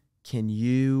 Can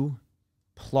you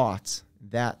plot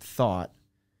that thought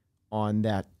on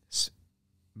that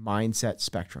mindset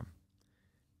spectrum?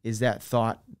 Is that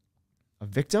thought a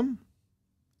victim?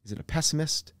 Is it a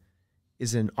pessimist?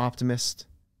 Is it an optimist,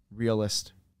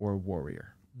 realist, or a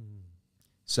warrior?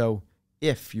 So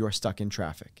if you're stuck in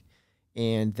traffic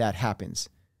and that happens,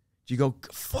 do you go,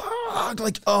 fuck,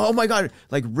 like, oh my God,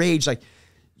 like rage, like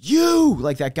you,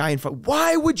 like that guy in front,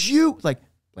 why would you, like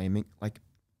blaming, like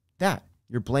that,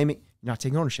 you're blaming, you're not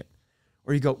taking ownership.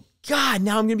 Or you go, God,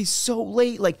 now I'm going to be so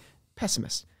late, like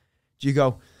pessimist. Do you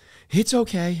go, it's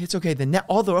okay,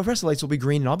 all the rest of the lights will be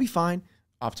green and I'll be fine,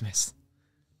 optimist.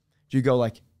 Do you go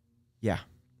like, yeah,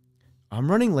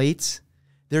 I'm running late.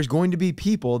 There's going to be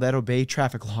people that obey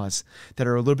traffic laws that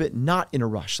are a little bit not in a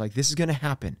rush. Like this is going to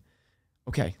happen.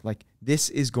 Okay. Like this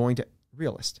is going to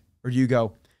realist. Or do you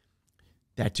go,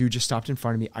 that dude just stopped in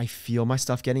front of me. I feel my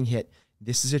stuff getting hit.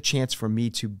 This is a chance for me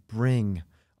to bring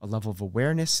a level of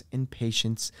awareness and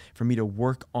patience, for me to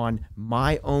work on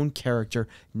my own character,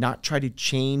 not try to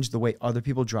change the way other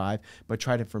people drive, but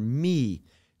for me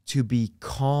to be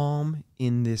calm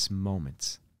in this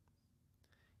moment.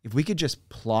 If we could just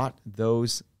plot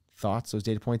those thoughts, those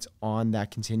data points on that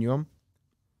continuum,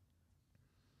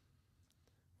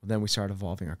 well, then we start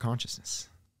evolving our consciousness.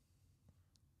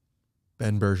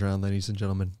 Ben Bergeron, ladies and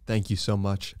gentlemen, thank you so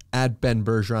much. Add Ben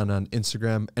Bergeron on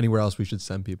Instagram. Anywhere else we should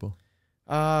send people?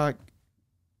 The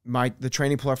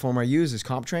training platform I use is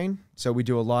CompTrain. So we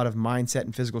do a lot of mindset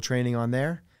and physical training on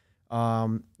there.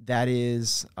 That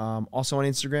is also on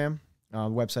Instagram. The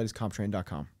website is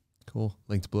comptrain.com. Cool.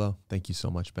 Linked below. Thank you so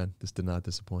much, Ben. This did not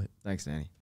disappoint. Thanks, Danny.